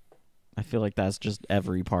I feel like that's just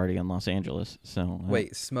every party in Los Angeles. So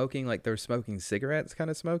wait, smoking they're smoking cigarettes,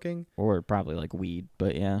 kind of smoking, or probably weed,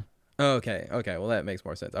 but yeah. Oh, okay, well that makes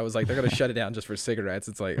more sense. I was like, they're gonna shut it down just for cigarettes.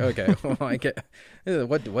 It's like, okay, well, I get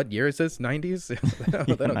what year is this? 90s?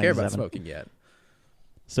 They don't care about smoking yet.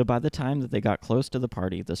 So by the time that they got close to the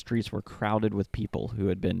party, the streets were crowded with people who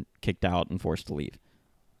had been kicked out and forced to leave.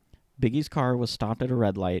 Biggie's car was stopped at a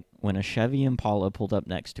red light when a Chevy Impala pulled up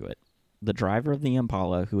next to it. The driver of the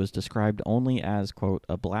Impala, who was described only as, quote,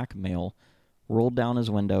 a black male, rolled down his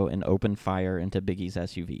window and opened fire into Biggie's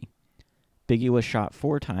SUV. Biggie was shot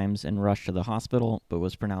 4 times and rushed to the hospital, but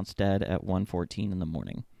was pronounced dead at 1:14 in the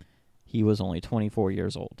morning. He was only 24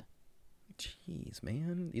 years old. Jeez,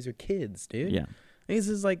 man. These are kids, dude. Yeah. This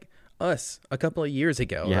is like us a couple of years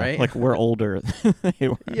ago, right? We're older than they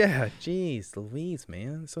were. Yeah, jeez, Louise,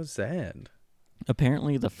 man. So sad.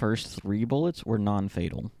 Apparently, the first 3 bullets were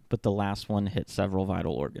non-fatal, but the last one hit several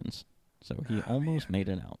vital organs. So he almost made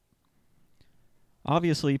it out.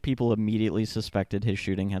 Obviously, people immediately suspected his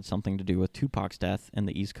shooting had something to do with Tupac's death and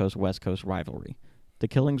the East Coast-West Coast rivalry. The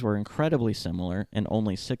killings were incredibly similar and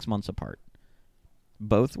only 6 months apart.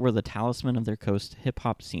 Both were the talisman of their coast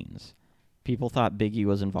hip-hop scenes. People thought Biggie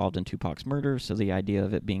was involved in Tupac's murder, so the idea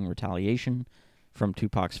of it being retaliation from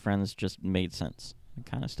Tupac's friends just made sense. It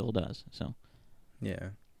kind of still does. So, yeah.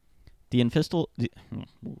 The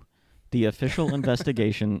official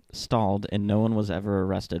investigation stalled, and no one was ever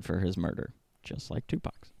arrested for his murder, just like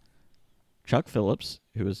Tupac's. Chuck Phillips,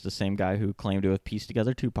 who is the same guy who claimed to have pieced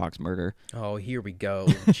together Tupac's murder. Oh, here we go,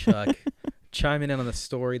 Chuck. Chiming in on the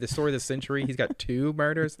story of the century. He's got 2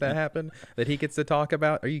 murders that happened that he gets to talk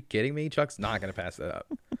about. Are you kidding me? Chuck's not going to pass that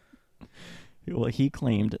up. Well, he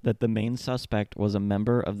claimed that the main suspect was a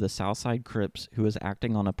member of the Southside Crips who was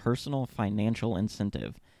acting on a personal financial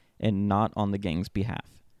incentive and not on the gang's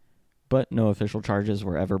behalf. But no official charges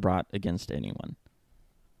were ever brought against anyone.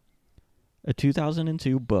 A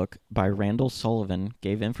 2002 book by Randall Sullivan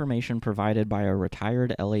gave information provided by a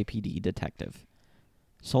retired LAPD detective.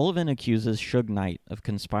 Sullivan accuses Suge Knight of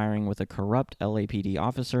conspiring with a corrupt LAPD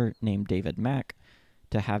officer named David Mack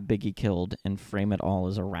to have Biggie killed and frame it all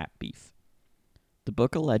as a rap beef. The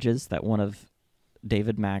book alleges that one of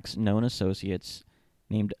David Mack's known associates,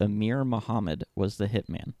 named Amir Muhammad, was the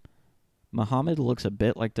hitman. Muhammad looks a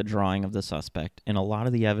bit like the drawing of the suspect, and a lot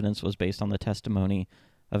of the evidence was based on the testimony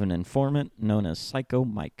of an informant known as Psycho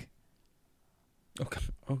Mike.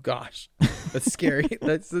 Oh gosh, that's scary.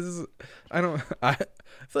 I feel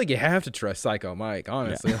like you have to trust Psycho Mike.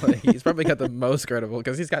 Honestly, yeah. Like, he's probably got the most credible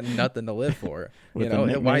because he's got nothing to live for. You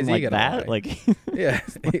know, why is he gonna lie? Like, yeah,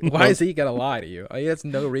 why is he gonna lie to you? He has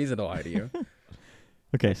no reason to lie to you.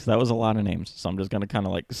 Okay, so that was a lot of names. So I'm just gonna kind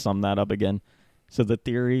of like sum that up again. So the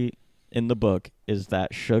theory in the book is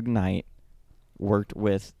that Suge Knight worked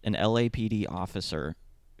with an LAPD officer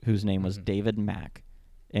whose name was David Mack,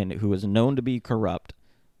 and who was known to be corrupt,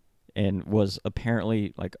 and was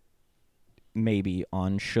apparently like maybe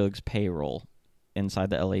on Suge's payroll inside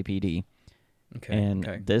the LAPD. Okay.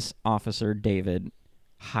 And this officer David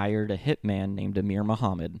hired a hitman named Amir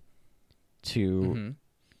Muhammad to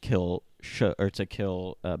kill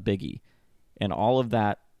Biggie, and all of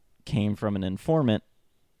that came from an informant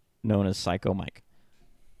known as Psycho Mike.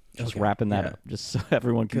 Just wrapping that up, just so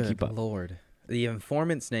everyone can keep up. Good Lord. The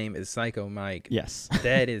informant's name is Psycho Mike. Yes.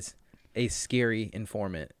 That is a scary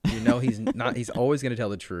informant. You know, he's always going to tell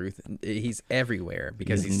the truth. He's everywhere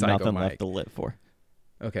because he's Psycho nothing Mike. left to live for.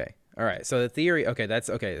 Okay. All right. So the theory, that's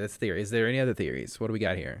theory. Is there any other theories? What do we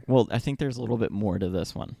got here? Well, I think there's a little bit more to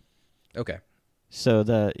this one. Okay. So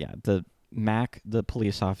the Mac, the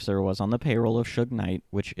police officer, was on the payroll of Suge Knight,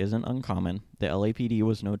 which isn't uncommon. The LAPD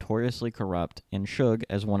was notoriously corrupt, and Suge,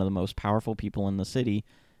 as one of the most powerful people in the city,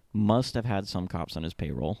 must have had some cops on his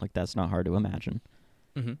payroll. Like, that's not hard to imagine.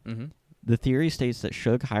 The theory states that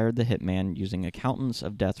Suge hired the hitman using accountants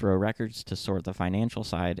of death row records to sort the financial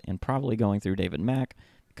side, and probably going through David Mack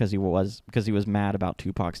because he was mad about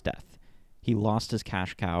Tupac's death. He lost his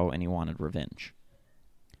cash cow and he wanted revenge.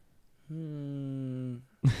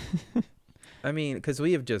 I mean, because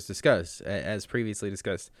we have just discussed, as previously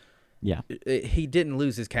discussed, yeah, he didn't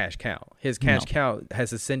lose his cash cow. His cash cow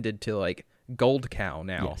has ascended to like gold cow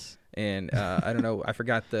now. Yes. And I don't know, I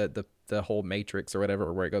forgot the whole matrix or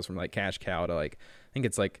whatever, where it goes from like cash cow to like, I think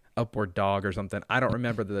it's like upward dog or something. I don't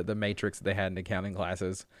remember the matrix that they had in accounting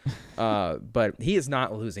classes. But he is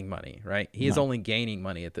not losing money, right? He is only gaining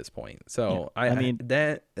money at this point. So yeah. I mean,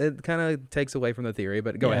 that it kind of takes away from the theory,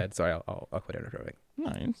 but go ahead. Sorry, I'll quit interrupting.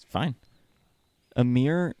 No, it's fine.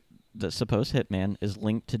 Amir, the supposed hitman, is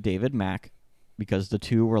linked to David Mack because the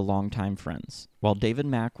two were longtime friends. While David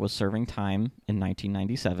Mack was serving time in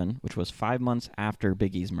 1997, which was 5 months after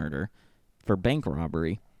Biggie's murder, for bank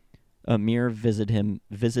robbery, Amir visited him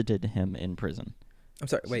in prison. I'm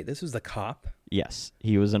sorry, wait, this was the cop? Yes,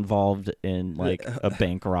 he was involved in like a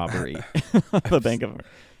bank robbery.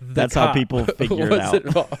 That's how people figured out.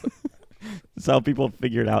 That's how people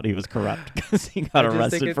figured out he was corrupt, because he got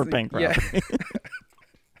arrested for bank robbery.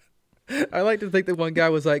 I like to think that one guy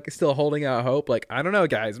was like still holding out hope. Like, I don't know,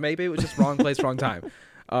 guys. Maybe it was just wrong place, wrong time.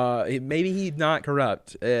 Maybe he's not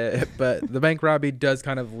corrupt, but the bank robbery does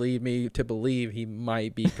kind of lead me to believe he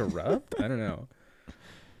might be corrupt. I don't know.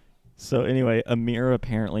 So anyway, Amir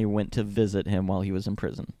apparently went to visit him while he was in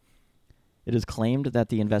prison. It is claimed that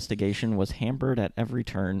the investigation was hampered at every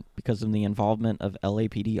turn because of the involvement of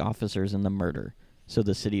LAPD officers in the murder, so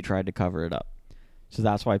the city tried to cover it up. So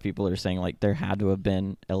that's why people are saying, like, there had to have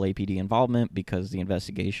been LAPD involvement because the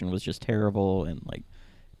investigation was just terrible and, like,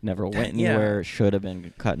 never went anywhere. It should have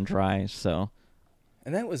been cut and dry, so...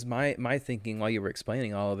 And that was my thinking while you were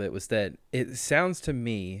explaining all of it, was that it sounds to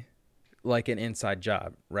me like an inside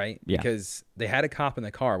job, right? Yeah. Because they had a cop in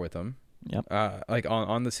the car with them. Yep. Like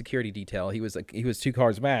on the security detail, he was 2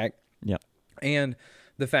 cars back. Yep. And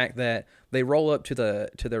the fact that they roll up to the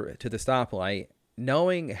stoplight,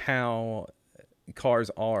 knowing how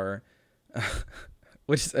cars are,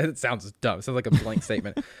 which it sounds dumb. It sounds like a blank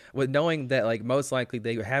statement. With knowing that, like, most likely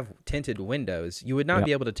they have tinted windows, you would not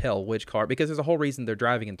be able to tell which car, because there's a whole reason they're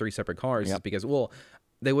driving in 3 separate cars. Is because, well,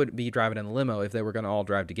 they wouldn't be driving in a limo if they were going to all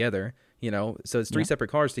drive together, you know? So it's 3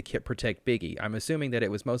 separate cars to protect Biggie. I'm assuming that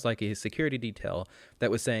it was most likely his security detail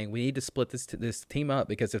that was saying, we need to split this team up,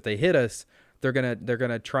 because if they hit us, they're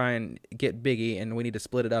gonna try and get Biggie, and we need to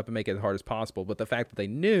split it up and make it as hard as possible. But the fact that they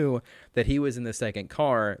knew that he was in the second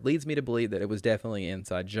car leads me to believe that it was definitely an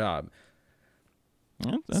inside job.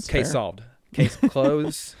 Yeah, that's case fair. Solved. Case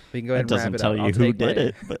closed. We can go ahead and wrap it up. Doesn't tell you who did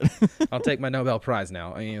it, but I'll take my Nobel Prize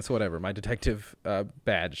now. I mean, it's whatever. My detective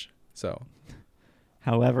badge. So,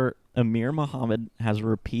 however, Amir Muhammad has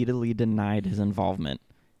repeatedly denied his involvement,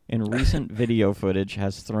 and recent video footage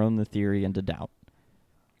has thrown the theory into doubt.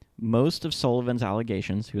 Most of Sullivan's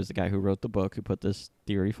allegations, who is the guy who wrote the book, who put this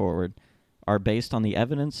theory forward, are based on the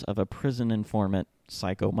evidence of a prison informant,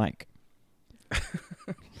 Psycho Mike.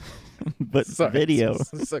 But video...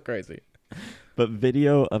 This is so crazy. But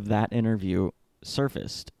video of that interview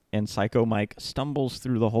surfaced, and Psycho Mike stumbles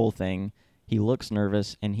through the whole thing. He looks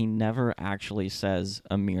nervous, and he never actually says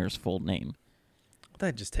Amir's full name.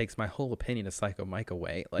 That just takes my whole opinion of Psycho Mike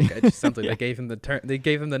away. Like, it just sounds like they gave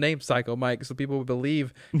him the name Psycho Mike so people would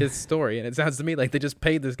believe his story, and it sounds to me like they just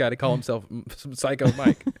paid this guy to call himself Psycho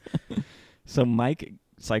Mike. So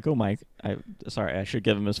Psycho Mike, I should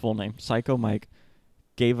give him his full name. Psycho Mike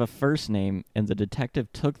gave a first name, and the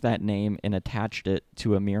detective took that name and attached it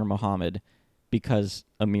to Amir Muhammad because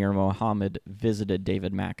Amir Muhammad visited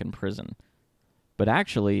David Mack in prison. But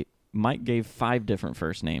actually, Mike gave 5 different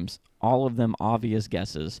first names, all of them obvious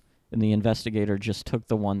guesses, and the investigator just took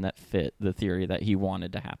the one that fit the theory that he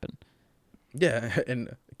wanted to happen. Yeah,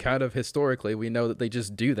 and kind of historically, we know that they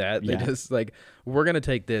just do that. They just, like, we're going to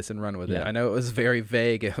take this and run with it. I know it was very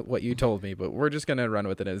vague what you told me, but we're just going to run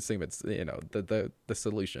with it and assume it's, you know, the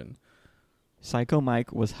solution. Psycho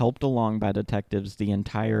Mike was helped along by detectives the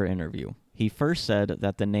entire interview. He first said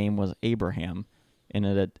that the name was Abraham, and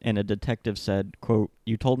a detective said, quote,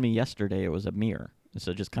 "You told me yesterday it was Amir."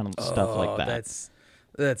 So just kind of stuff like that.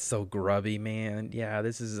 That's so grubby, man. Yeah,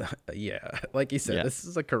 this is, like you said, this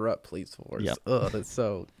is a corrupt police force. Yep. Ugh, that's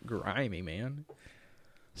so grimy, man.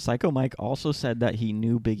 Psycho Mike also said that he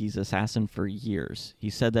knew Biggie's assassin for years. He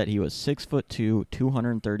said that he was 6'2",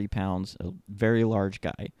 230 pounds, a very large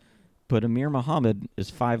guy. But Amir Muhammad is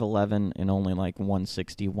 5'11" and only like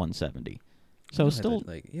 160, 170. So still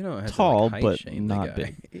tall, but not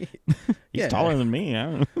big. He's taller than me. I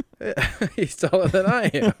don't know. He's taller than I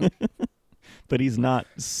am. But he's not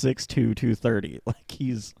 6'2", 230. Like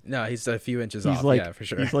he's a few inches off. Like, yeah, for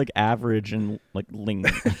sure. He's like average and like lean.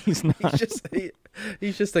 He's not.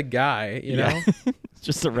 he's just a guy, you know.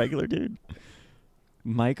 Just a regular dude.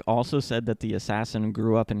 Mike also said that the assassin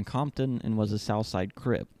grew up in Compton and was a Southside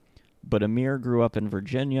Crip. But Amir grew up in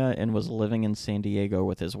Virginia and was living in San Diego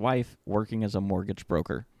with his wife, working as a mortgage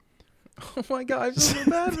broker. Oh my God, I feel so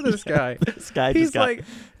bad for this guy. This guy just got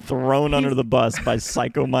thrown under the bus by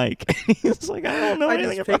Psycho Mike. He's like, I don't know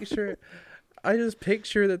anything about it. I just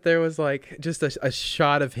picture that there was like just a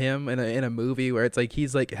shot of him in a movie where it's like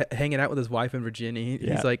he's like hanging out with his wife in Virginia.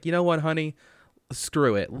 He's like, you know what, honey?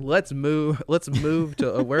 Screw it. Let's move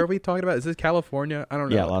to where are we talking about? Is this California? I don't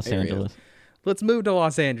know. Yeah, Los Angeles. Let's move to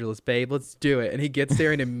Los Angeles, babe. Let's do it. And he gets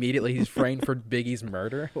there and immediately he's framed for Biggie's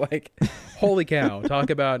murder. Like, holy cow.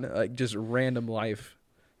 Talk about like just random life.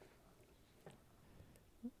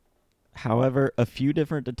 However, a few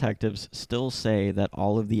different detectives still say that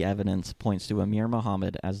all of the evidence points to Amir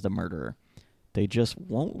Muhammad as the murderer. They just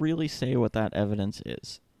won't really say what that evidence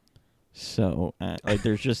is. So,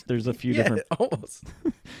 there's a few different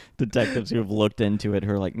detectives who have looked into it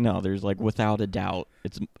who are like, no, there's like without a doubt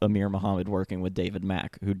it's Amir Muhammad working with David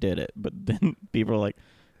Mack who did it. But then people are like,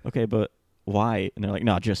 okay, but why? And they're like,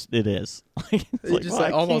 no, just it is. It's just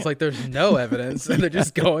like almost like there's no evidence, and they're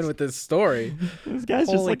just going with this story. This guy's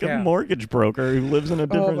just like a mortgage broker who lives in a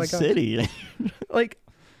different city. Like.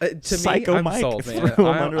 To Psycho me, I'm Mike sold,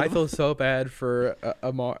 man. I feel so bad for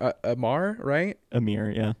Amar, right?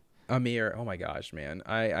 Amir, yeah. Amir, oh my gosh, man.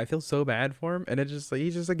 I feel so bad for him, and it's just like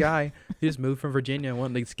he's just a guy. He just moved from Virginia and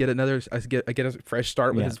wanted to get a fresh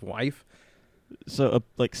start with his wife. So,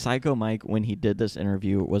 Psycho Mike, when he did this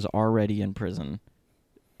interview, was already in prison,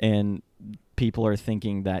 and people are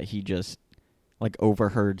thinking that he just like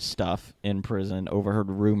overheard stuff in prison, overheard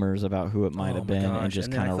rumors about who it might have been, and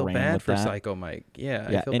just kind of ran with that. I feel bad for Psycho Mike. Yeah,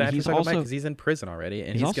 I feel bad for Psycho Mike because he's in prison already,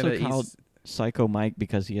 and he's called Psycho Mike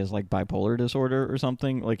because he has like bipolar disorder or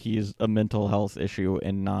something. Like he's a mental health issue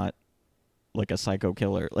and not like a psycho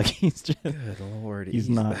killer. Like he's just good Lord, he's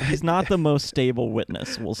not the most stable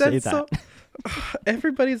witness. We'll say that.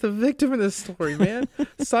 Everybody's a victim in this story, man.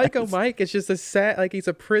 Psycho Mike is just a sad, like he's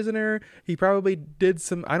a prisoner. He probably did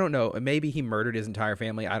some, I don't know, maybe he murdered his entire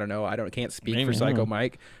family. I don't know. Can't speak for Psycho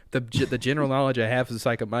Mike. The general knowledge I have of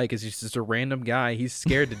Psycho Mike is he's just a random guy. He's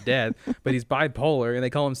scared to death, but he's bipolar, and they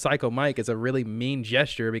call him Psycho Mike. It's a really mean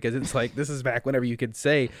gesture because it's like, this is back whenever you could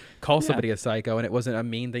call somebody a psycho, and it wasn't a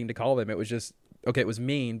mean thing to call them. It was just, okay, it was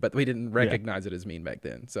mean, but we didn't recognize it as mean back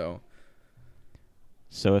then. So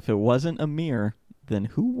if it wasn't Amir, then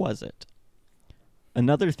who was it?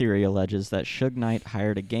 Another theory alleges that Suge Knight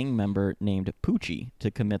hired a gang member named Poochie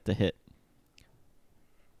to commit the hit.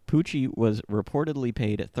 Poochie was reportedly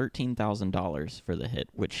paid $13,000 for the hit,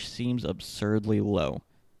 which seems absurdly low.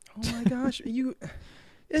 Oh my gosh, to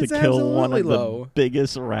kill one of the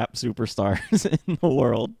biggest rap superstars in the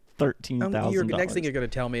world. $13,000. Next thing you're going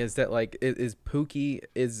to tell me is that like is Pookie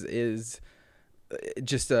is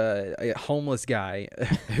just a homeless guy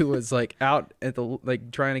who was like out at the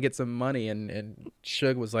like trying to get some money, and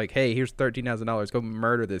Suge was like, hey, here's $13,000, go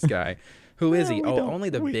murder this guy. Who is he? Only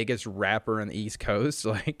the biggest rapper on the East Coast.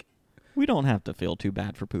 Like, we don't have to feel too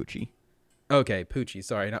bad for Poochie. Okay, Poochie,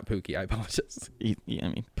 sorry, not Pookie, I apologize.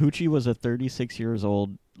 Poochie was a 36 years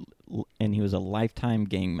old, and he was a lifetime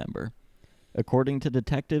gang member. According to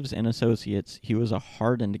detectives and associates, he was a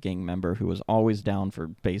hardened gang member who was always down for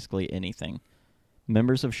basically anything.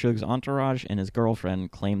 Members of Suge's entourage and his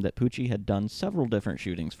girlfriend claimed that Poochie had done several different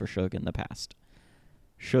shootings for Suge in the past.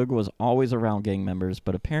 Suge was always around gang members,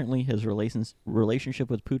 but apparently his relationship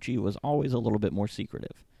with Poochie was always a little bit more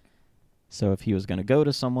secretive. So if he was going to go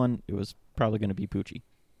to someone, it was probably going to be Poochie.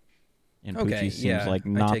 And Poochie seems like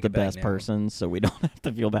not the best person, so we don't have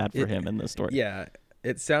to feel bad for him in this story. Yeah,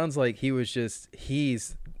 it sounds like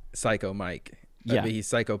he's Psycho Mike. Yeah. He's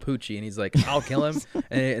Psycho Poochie, and he's like, I'll kill him.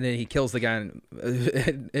 and then he kills the guy, and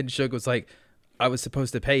Suge was like, I was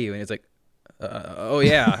supposed to pay you. And he's like, oh,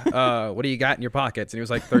 yeah. What do you got in your pockets? And he was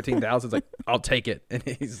like, 13,000. It's like, I'll take it. And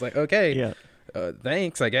he's like, okay. Yeah.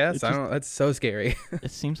 Thanks, I guess. That's so scary. It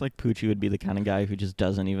seems like Poochie would be the kind of guy who just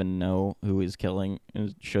doesn't even know who he's killing.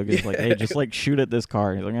 And Suge is like, hey, just like shoot at this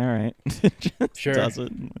car. He's like, all right. Just sure. Does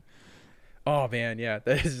it. Oh, man. Yeah.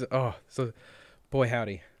 That is, so boy,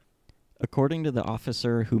 howdy. According to the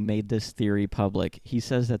officer who made this theory public, he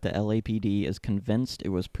says that the LAPD is convinced it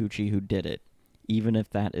was Poochie who did it, even if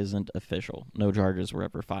that isn't official. No charges were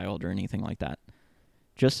ever filed or anything like that.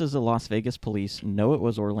 Just as the Las Vegas police know it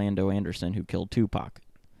was Orlando Anderson who killed Tupac.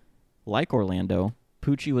 Like Orlando,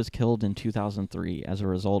 Poochie was killed in 2003 as a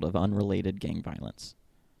result of unrelated gang violence.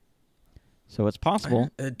 So it's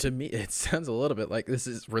possible. To me, it sounds a little bit like this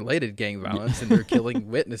is related gang violence and they're killing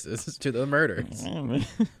witnesses to the murders.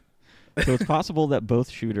 So it's possible that both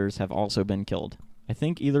shooters have also been killed. I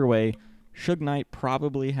think either way, Suge Knight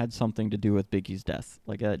probably had something to do with Biggie's death.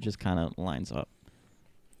 Like that just kind of lines up.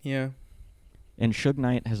 Yeah. And Suge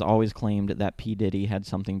Knight has always claimed that P. Diddy had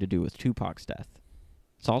something to do with Tupac's death.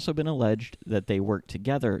 It's also been alleged that they worked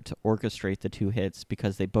together to orchestrate the two hits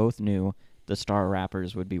because they both knew the star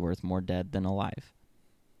rappers would be worth more dead than alive.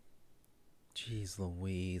 Jeez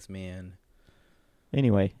Louise, man.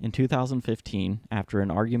 Anyway, in 2015, after an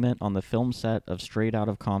argument on the film set of Straight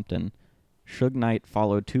Outta Compton, Suge Knight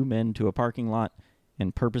followed two men to a parking lot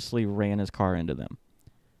and purposely ran his car into them.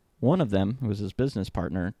 One of them, who was his business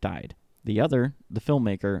partner, died. The other, the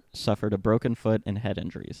filmmaker, suffered a broken foot and head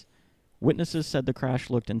injuries. Witnesses said the crash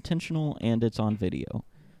looked intentional and it's on video.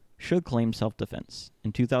 Suge claimed self-defense.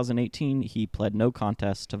 In 2018, he pled no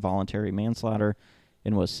contest to voluntary manslaughter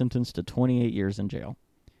and was sentenced to 28 years in jail.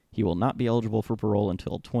 He will not be eligible for parole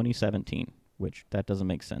until 2017, which that doesn't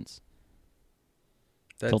make sense.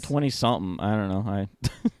 Until 20-something, I don't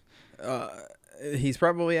know. He's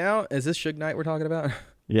probably out. Is this Suge Knight we're talking about?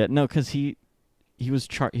 Yeah, no, because he was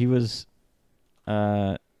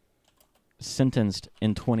sentenced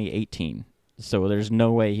in 2018, so there's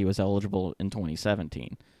no way he was eligible in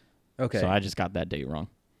 2017. Okay. So I just got that date wrong.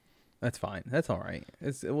 That's fine. That's all right.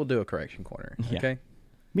 We'll do a correction corner. Okay. Yeah.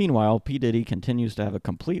 Meanwhile, P. Diddy continues to have a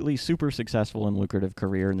completely super successful and lucrative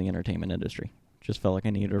career in the entertainment industry. Just felt like I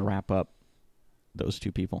needed to wrap up those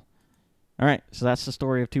two people. All right, so that's the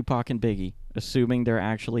story of Tupac and Biggie. Assuming they're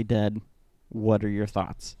actually dead, what are your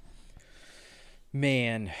thoughts?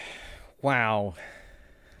 Man, wow.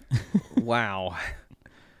 Wow.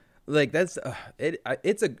 Like that's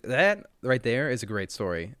it's a that right there is a great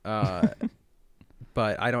story.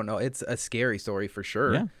 But I don't know. It's a scary story for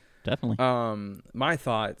sure. Yeah, definitely. My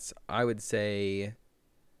thoughts, I would say,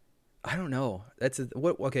 I don't know.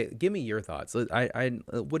 What? Okay, give me your thoughts.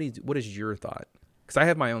 What is your thought? Because I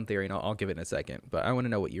have my own theory, and I'll give it in a second. But I want to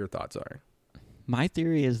know what your thoughts are. My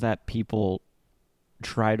theory is that people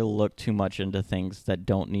try to look too much into things that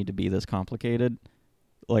don't need to be this complicated.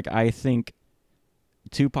 Like, I think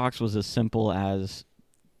Tupac's was as simple as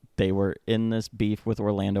they were in this beef with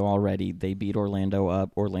Orlando already. They beat Orlando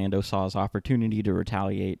up. Orlando saw his opportunity to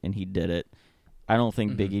retaliate, and he did it. I don't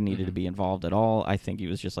think Biggie needed to be involved at all. I think he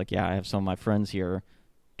was just like, yeah, I have some of my friends here.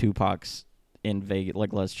 Tupac's in Vegas.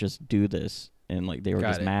 Like, let's just do this. And, like, they were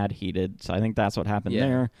just mad heated. So I think that's what happened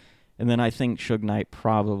there. And then I think Suge Knight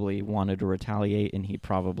probably wanted to retaliate, and he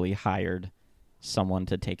probably hired someone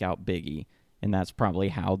to take out Biggie. And that's probably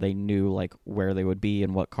how they knew, like, where they would be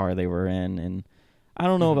and what car they were in. And I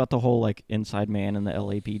don't know about the whole, like, inside man in the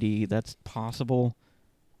LAPD. That's possible,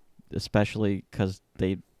 especially because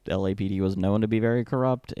the LAPD was known to be very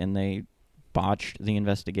corrupt, and they botched the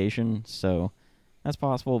investigation. So that's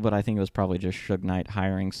possible, but I think it was probably just Suge Knight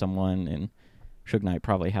hiring someone, and Suge Knight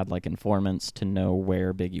probably had, like, informants to know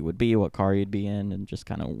where Biggie would be, what car he'd be in, and just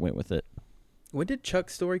kind of went with it. When did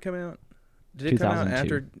Chuck's story come out? Did it come out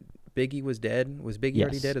after Biggie was dead? Was Biggie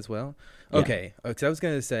already dead as well? Yeah. Okay. Because I was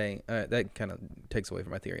going to say, that kind of takes away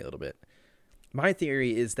from my theory a little bit. My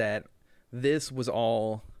theory is that this was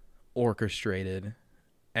all orchestrated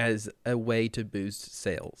as a way to boost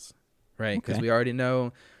sales, right? Because we already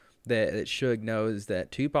know that Suge knows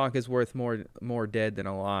that Tupac is worth more dead than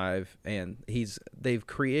alive, and they've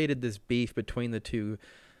created this beef between the two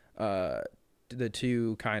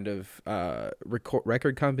kind of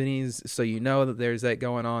record companies. So you know that there's that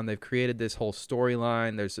going on. They've created this whole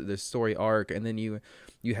storyline. There's this story arc, and then you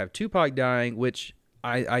have Tupac dying, which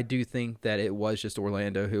I do think that it was just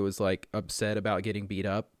Orlando who was, like, upset about getting beat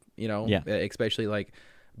up. You know, especially, like,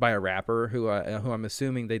 by a rapper who I'm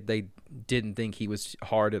assuming they didn't think he was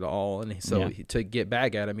hard at all, and so to get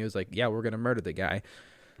back at him, he was like, "Yeah, we're gonna murder the guy."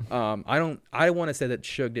 I want to say that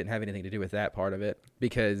Suge didn't have anything to do with that part of it,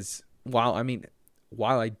 because while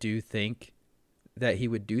I do think that he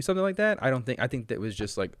would do something like that, I think that was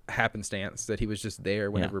just, like, happenstance that he was just there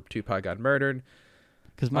whenever Tupac got murdered.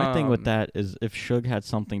 Because my thing with that is, if Suge had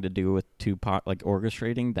something to do with Tupac, like,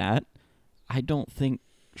 orchestrating that, I don't think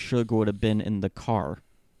Suge would have been in the car.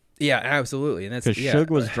 Yeah, absolutely. And that's because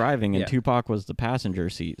Suge was driving and Tupac was the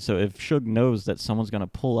passenger seat. So if Suge knows that someone's gonna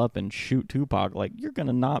pull up and shoot Tupac, like, you're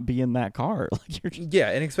gonna not be in that car. Like, you're just,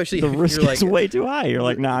 and especially the risk is way too high. You're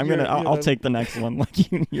like, nah, I'll take the next one.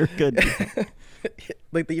 Like, you're good.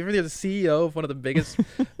 Like, you're the CEO of one of the biggest,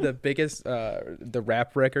 the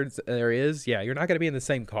rap records there is. Yeah, you're not gonna be in the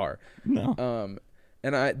same car. No.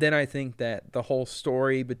 And I think that the whole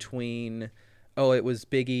story between, it was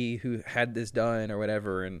Biggie who had this done or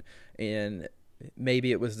whatever, and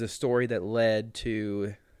maybe it was the story that led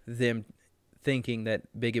to them thinking that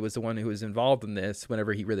Biggie was the one who was involved in this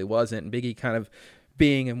whenever he really wasn't, and Biggie kind of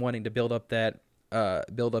being and wanting to build up that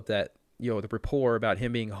the rapport about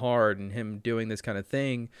him being hard and him doing this kind of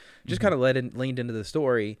thing, just kind of leaned into the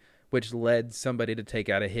story, which led somebody to take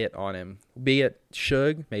out a hit on him. Be it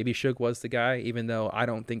Suge, maybe Suge was the guy, even though I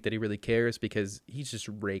don't think that he really cares, because he's just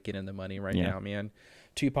raking in the money right now, man.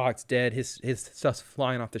 Tupac's dead. His stuff's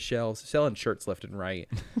flying off the shelves, selling shirts left and right.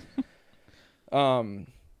 So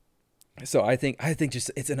I think just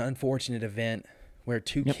it's an unfortunate event where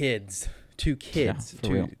two kids, two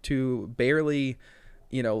barely,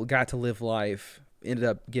 got to live life, ended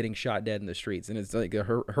up getting shot dead in the streets, and it's like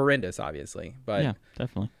horrendous, obviously. But yeah,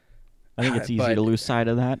 definitely. I think it's easy to lose sight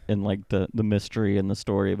of that and, like, the mystery and the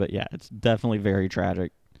story, but yeah, it's definitely very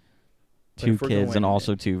tragic. Two kids, and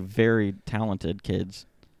also two very talented kids.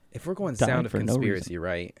 If we're going sound of conspiracy,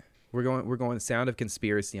 right? We're going sound of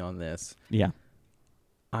conspiracy on this. Yeah.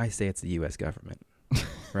 I say it's the U.S. government,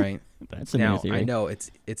 right? That's a new theory. I know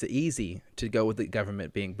it's easy to go with the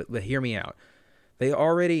government but hear me out. They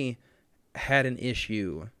already had an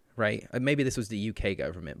issue. Right? Maybe this was the UK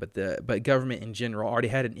government, but government in general already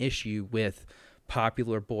had an issue with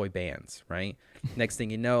popular boy bands, right? Next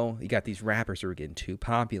thing you know, you got these rappers who are getting too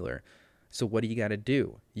popular. So what do you got to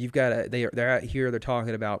do? You've got to they're out here, they're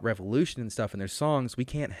talking about revolution and stuff in their songs. We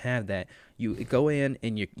can't have that. You go in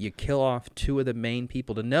and you kill off two of the main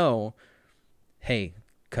people to know, hey,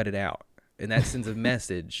 cut it out. And that sends a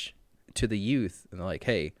message to the youth, and they're like,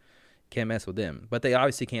 hey, can't mess with them. But they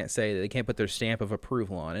obviously can't say that, they can't put their stamp of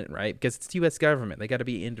approval on it, right? Because it's the U.S. government. They got to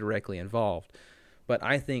be indirectly involved. But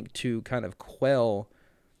I think to kind of quell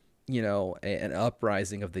an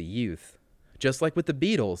uprising of the youth, just like with the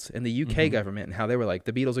Beatles and the UK government and how they were like,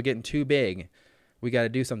 the Beatles are getting too big. We got to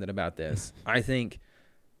do something about this. I think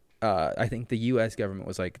the U.S. government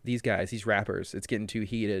was like, these guys, these rappers, it's getting too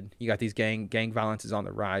heated. You got these gang violence is on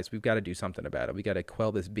the rise. We've got to do something about it. We got to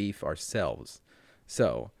quell this beef ourselves.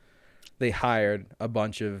 So they hired a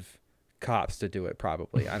bunch of cops to do it.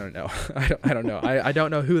 Probably. I don't know. I don't know. I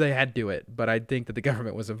don't know who they had do it, but I think that the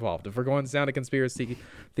government was involved. If we're going down a conspiracy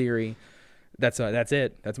theory, that's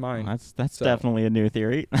it. That's mine. That's definitely a new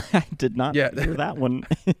theory. I did not hear that one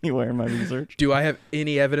anywhere in my research. Do I have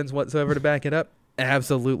any evidence whatsoever to back it up?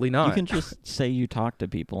 Absolutely not. You can just say you talked to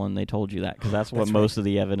people and they told you that, because that's what most of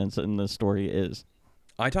the evidence in the story is.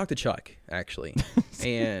 I talked to Chuck, actually,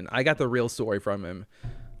 and I got the real story from him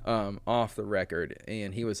off the record,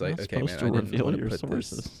 and he was like, okay, man, I didn't want to put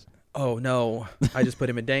sources. This. Oh, no, I just put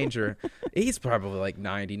him in danger. He's probably like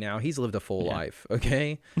 90 now. He's lived a full life,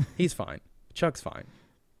 okay? He's fine. Chuck's fine.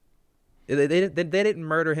 They didn't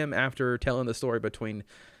murder him after telling the story between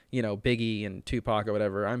Biggie and Tupac or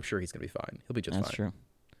whatever. I'm sure he's going to be fine. He'll be just fine. That's true.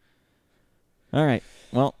 All right.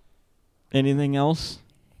 Well, anything else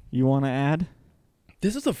you want to add?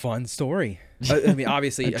 This is a fun story. I mean,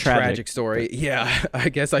 obviously a tragic story. Yeah, I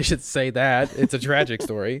guess I should say that. It's a tragic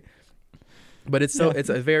story. But it's there's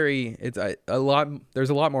a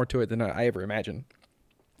lot more to it than I ever imagined.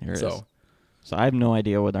 There is. So I have no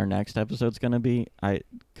idea what our next episode's going to be.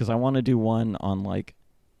 Because I want to do one on like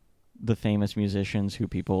the famous musicians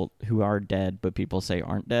who are dead but people say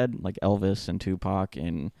aren't dead, like Elvis and Tupac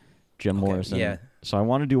and Jim Morrison. Yeah. So I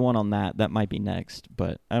want to do one on that. That might be next,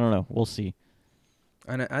 but I don't know. We'll see.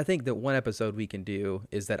 And I think that one episode we can do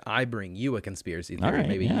is that I bring you a conspiracy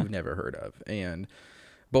theory you've never heard of, and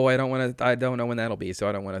boy, I don't know when that'll be, so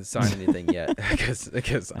I don't want to sign anything yet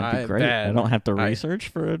because I'm bad. I don't have to research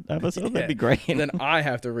for an episode. That'd be great. Then I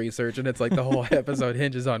have to research, and it's like the whole episode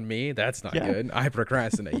hinges on me. That's not good. I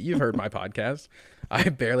procrastinate. You've heard my podcast. I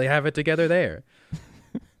barely have it together there.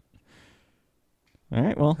 All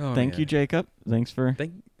right. Well, thank you, Jacob. Thanks for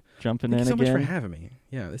jumping in again. Thank you so much for having me.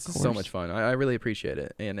 Yeah, this is so much fun. I really appreciate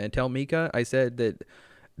it. And tell Mika I said that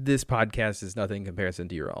this podcast is nothing in comparison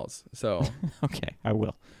to your all's. So okay, I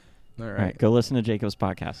will. All right. Go listen to Jacob's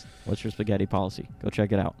podcast. What's Your Spaghetti Policy? Go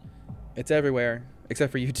check it out. It's everywhere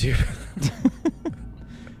except for YouTube.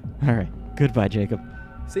 All right. Goodbye, Jacob.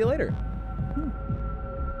 See you later.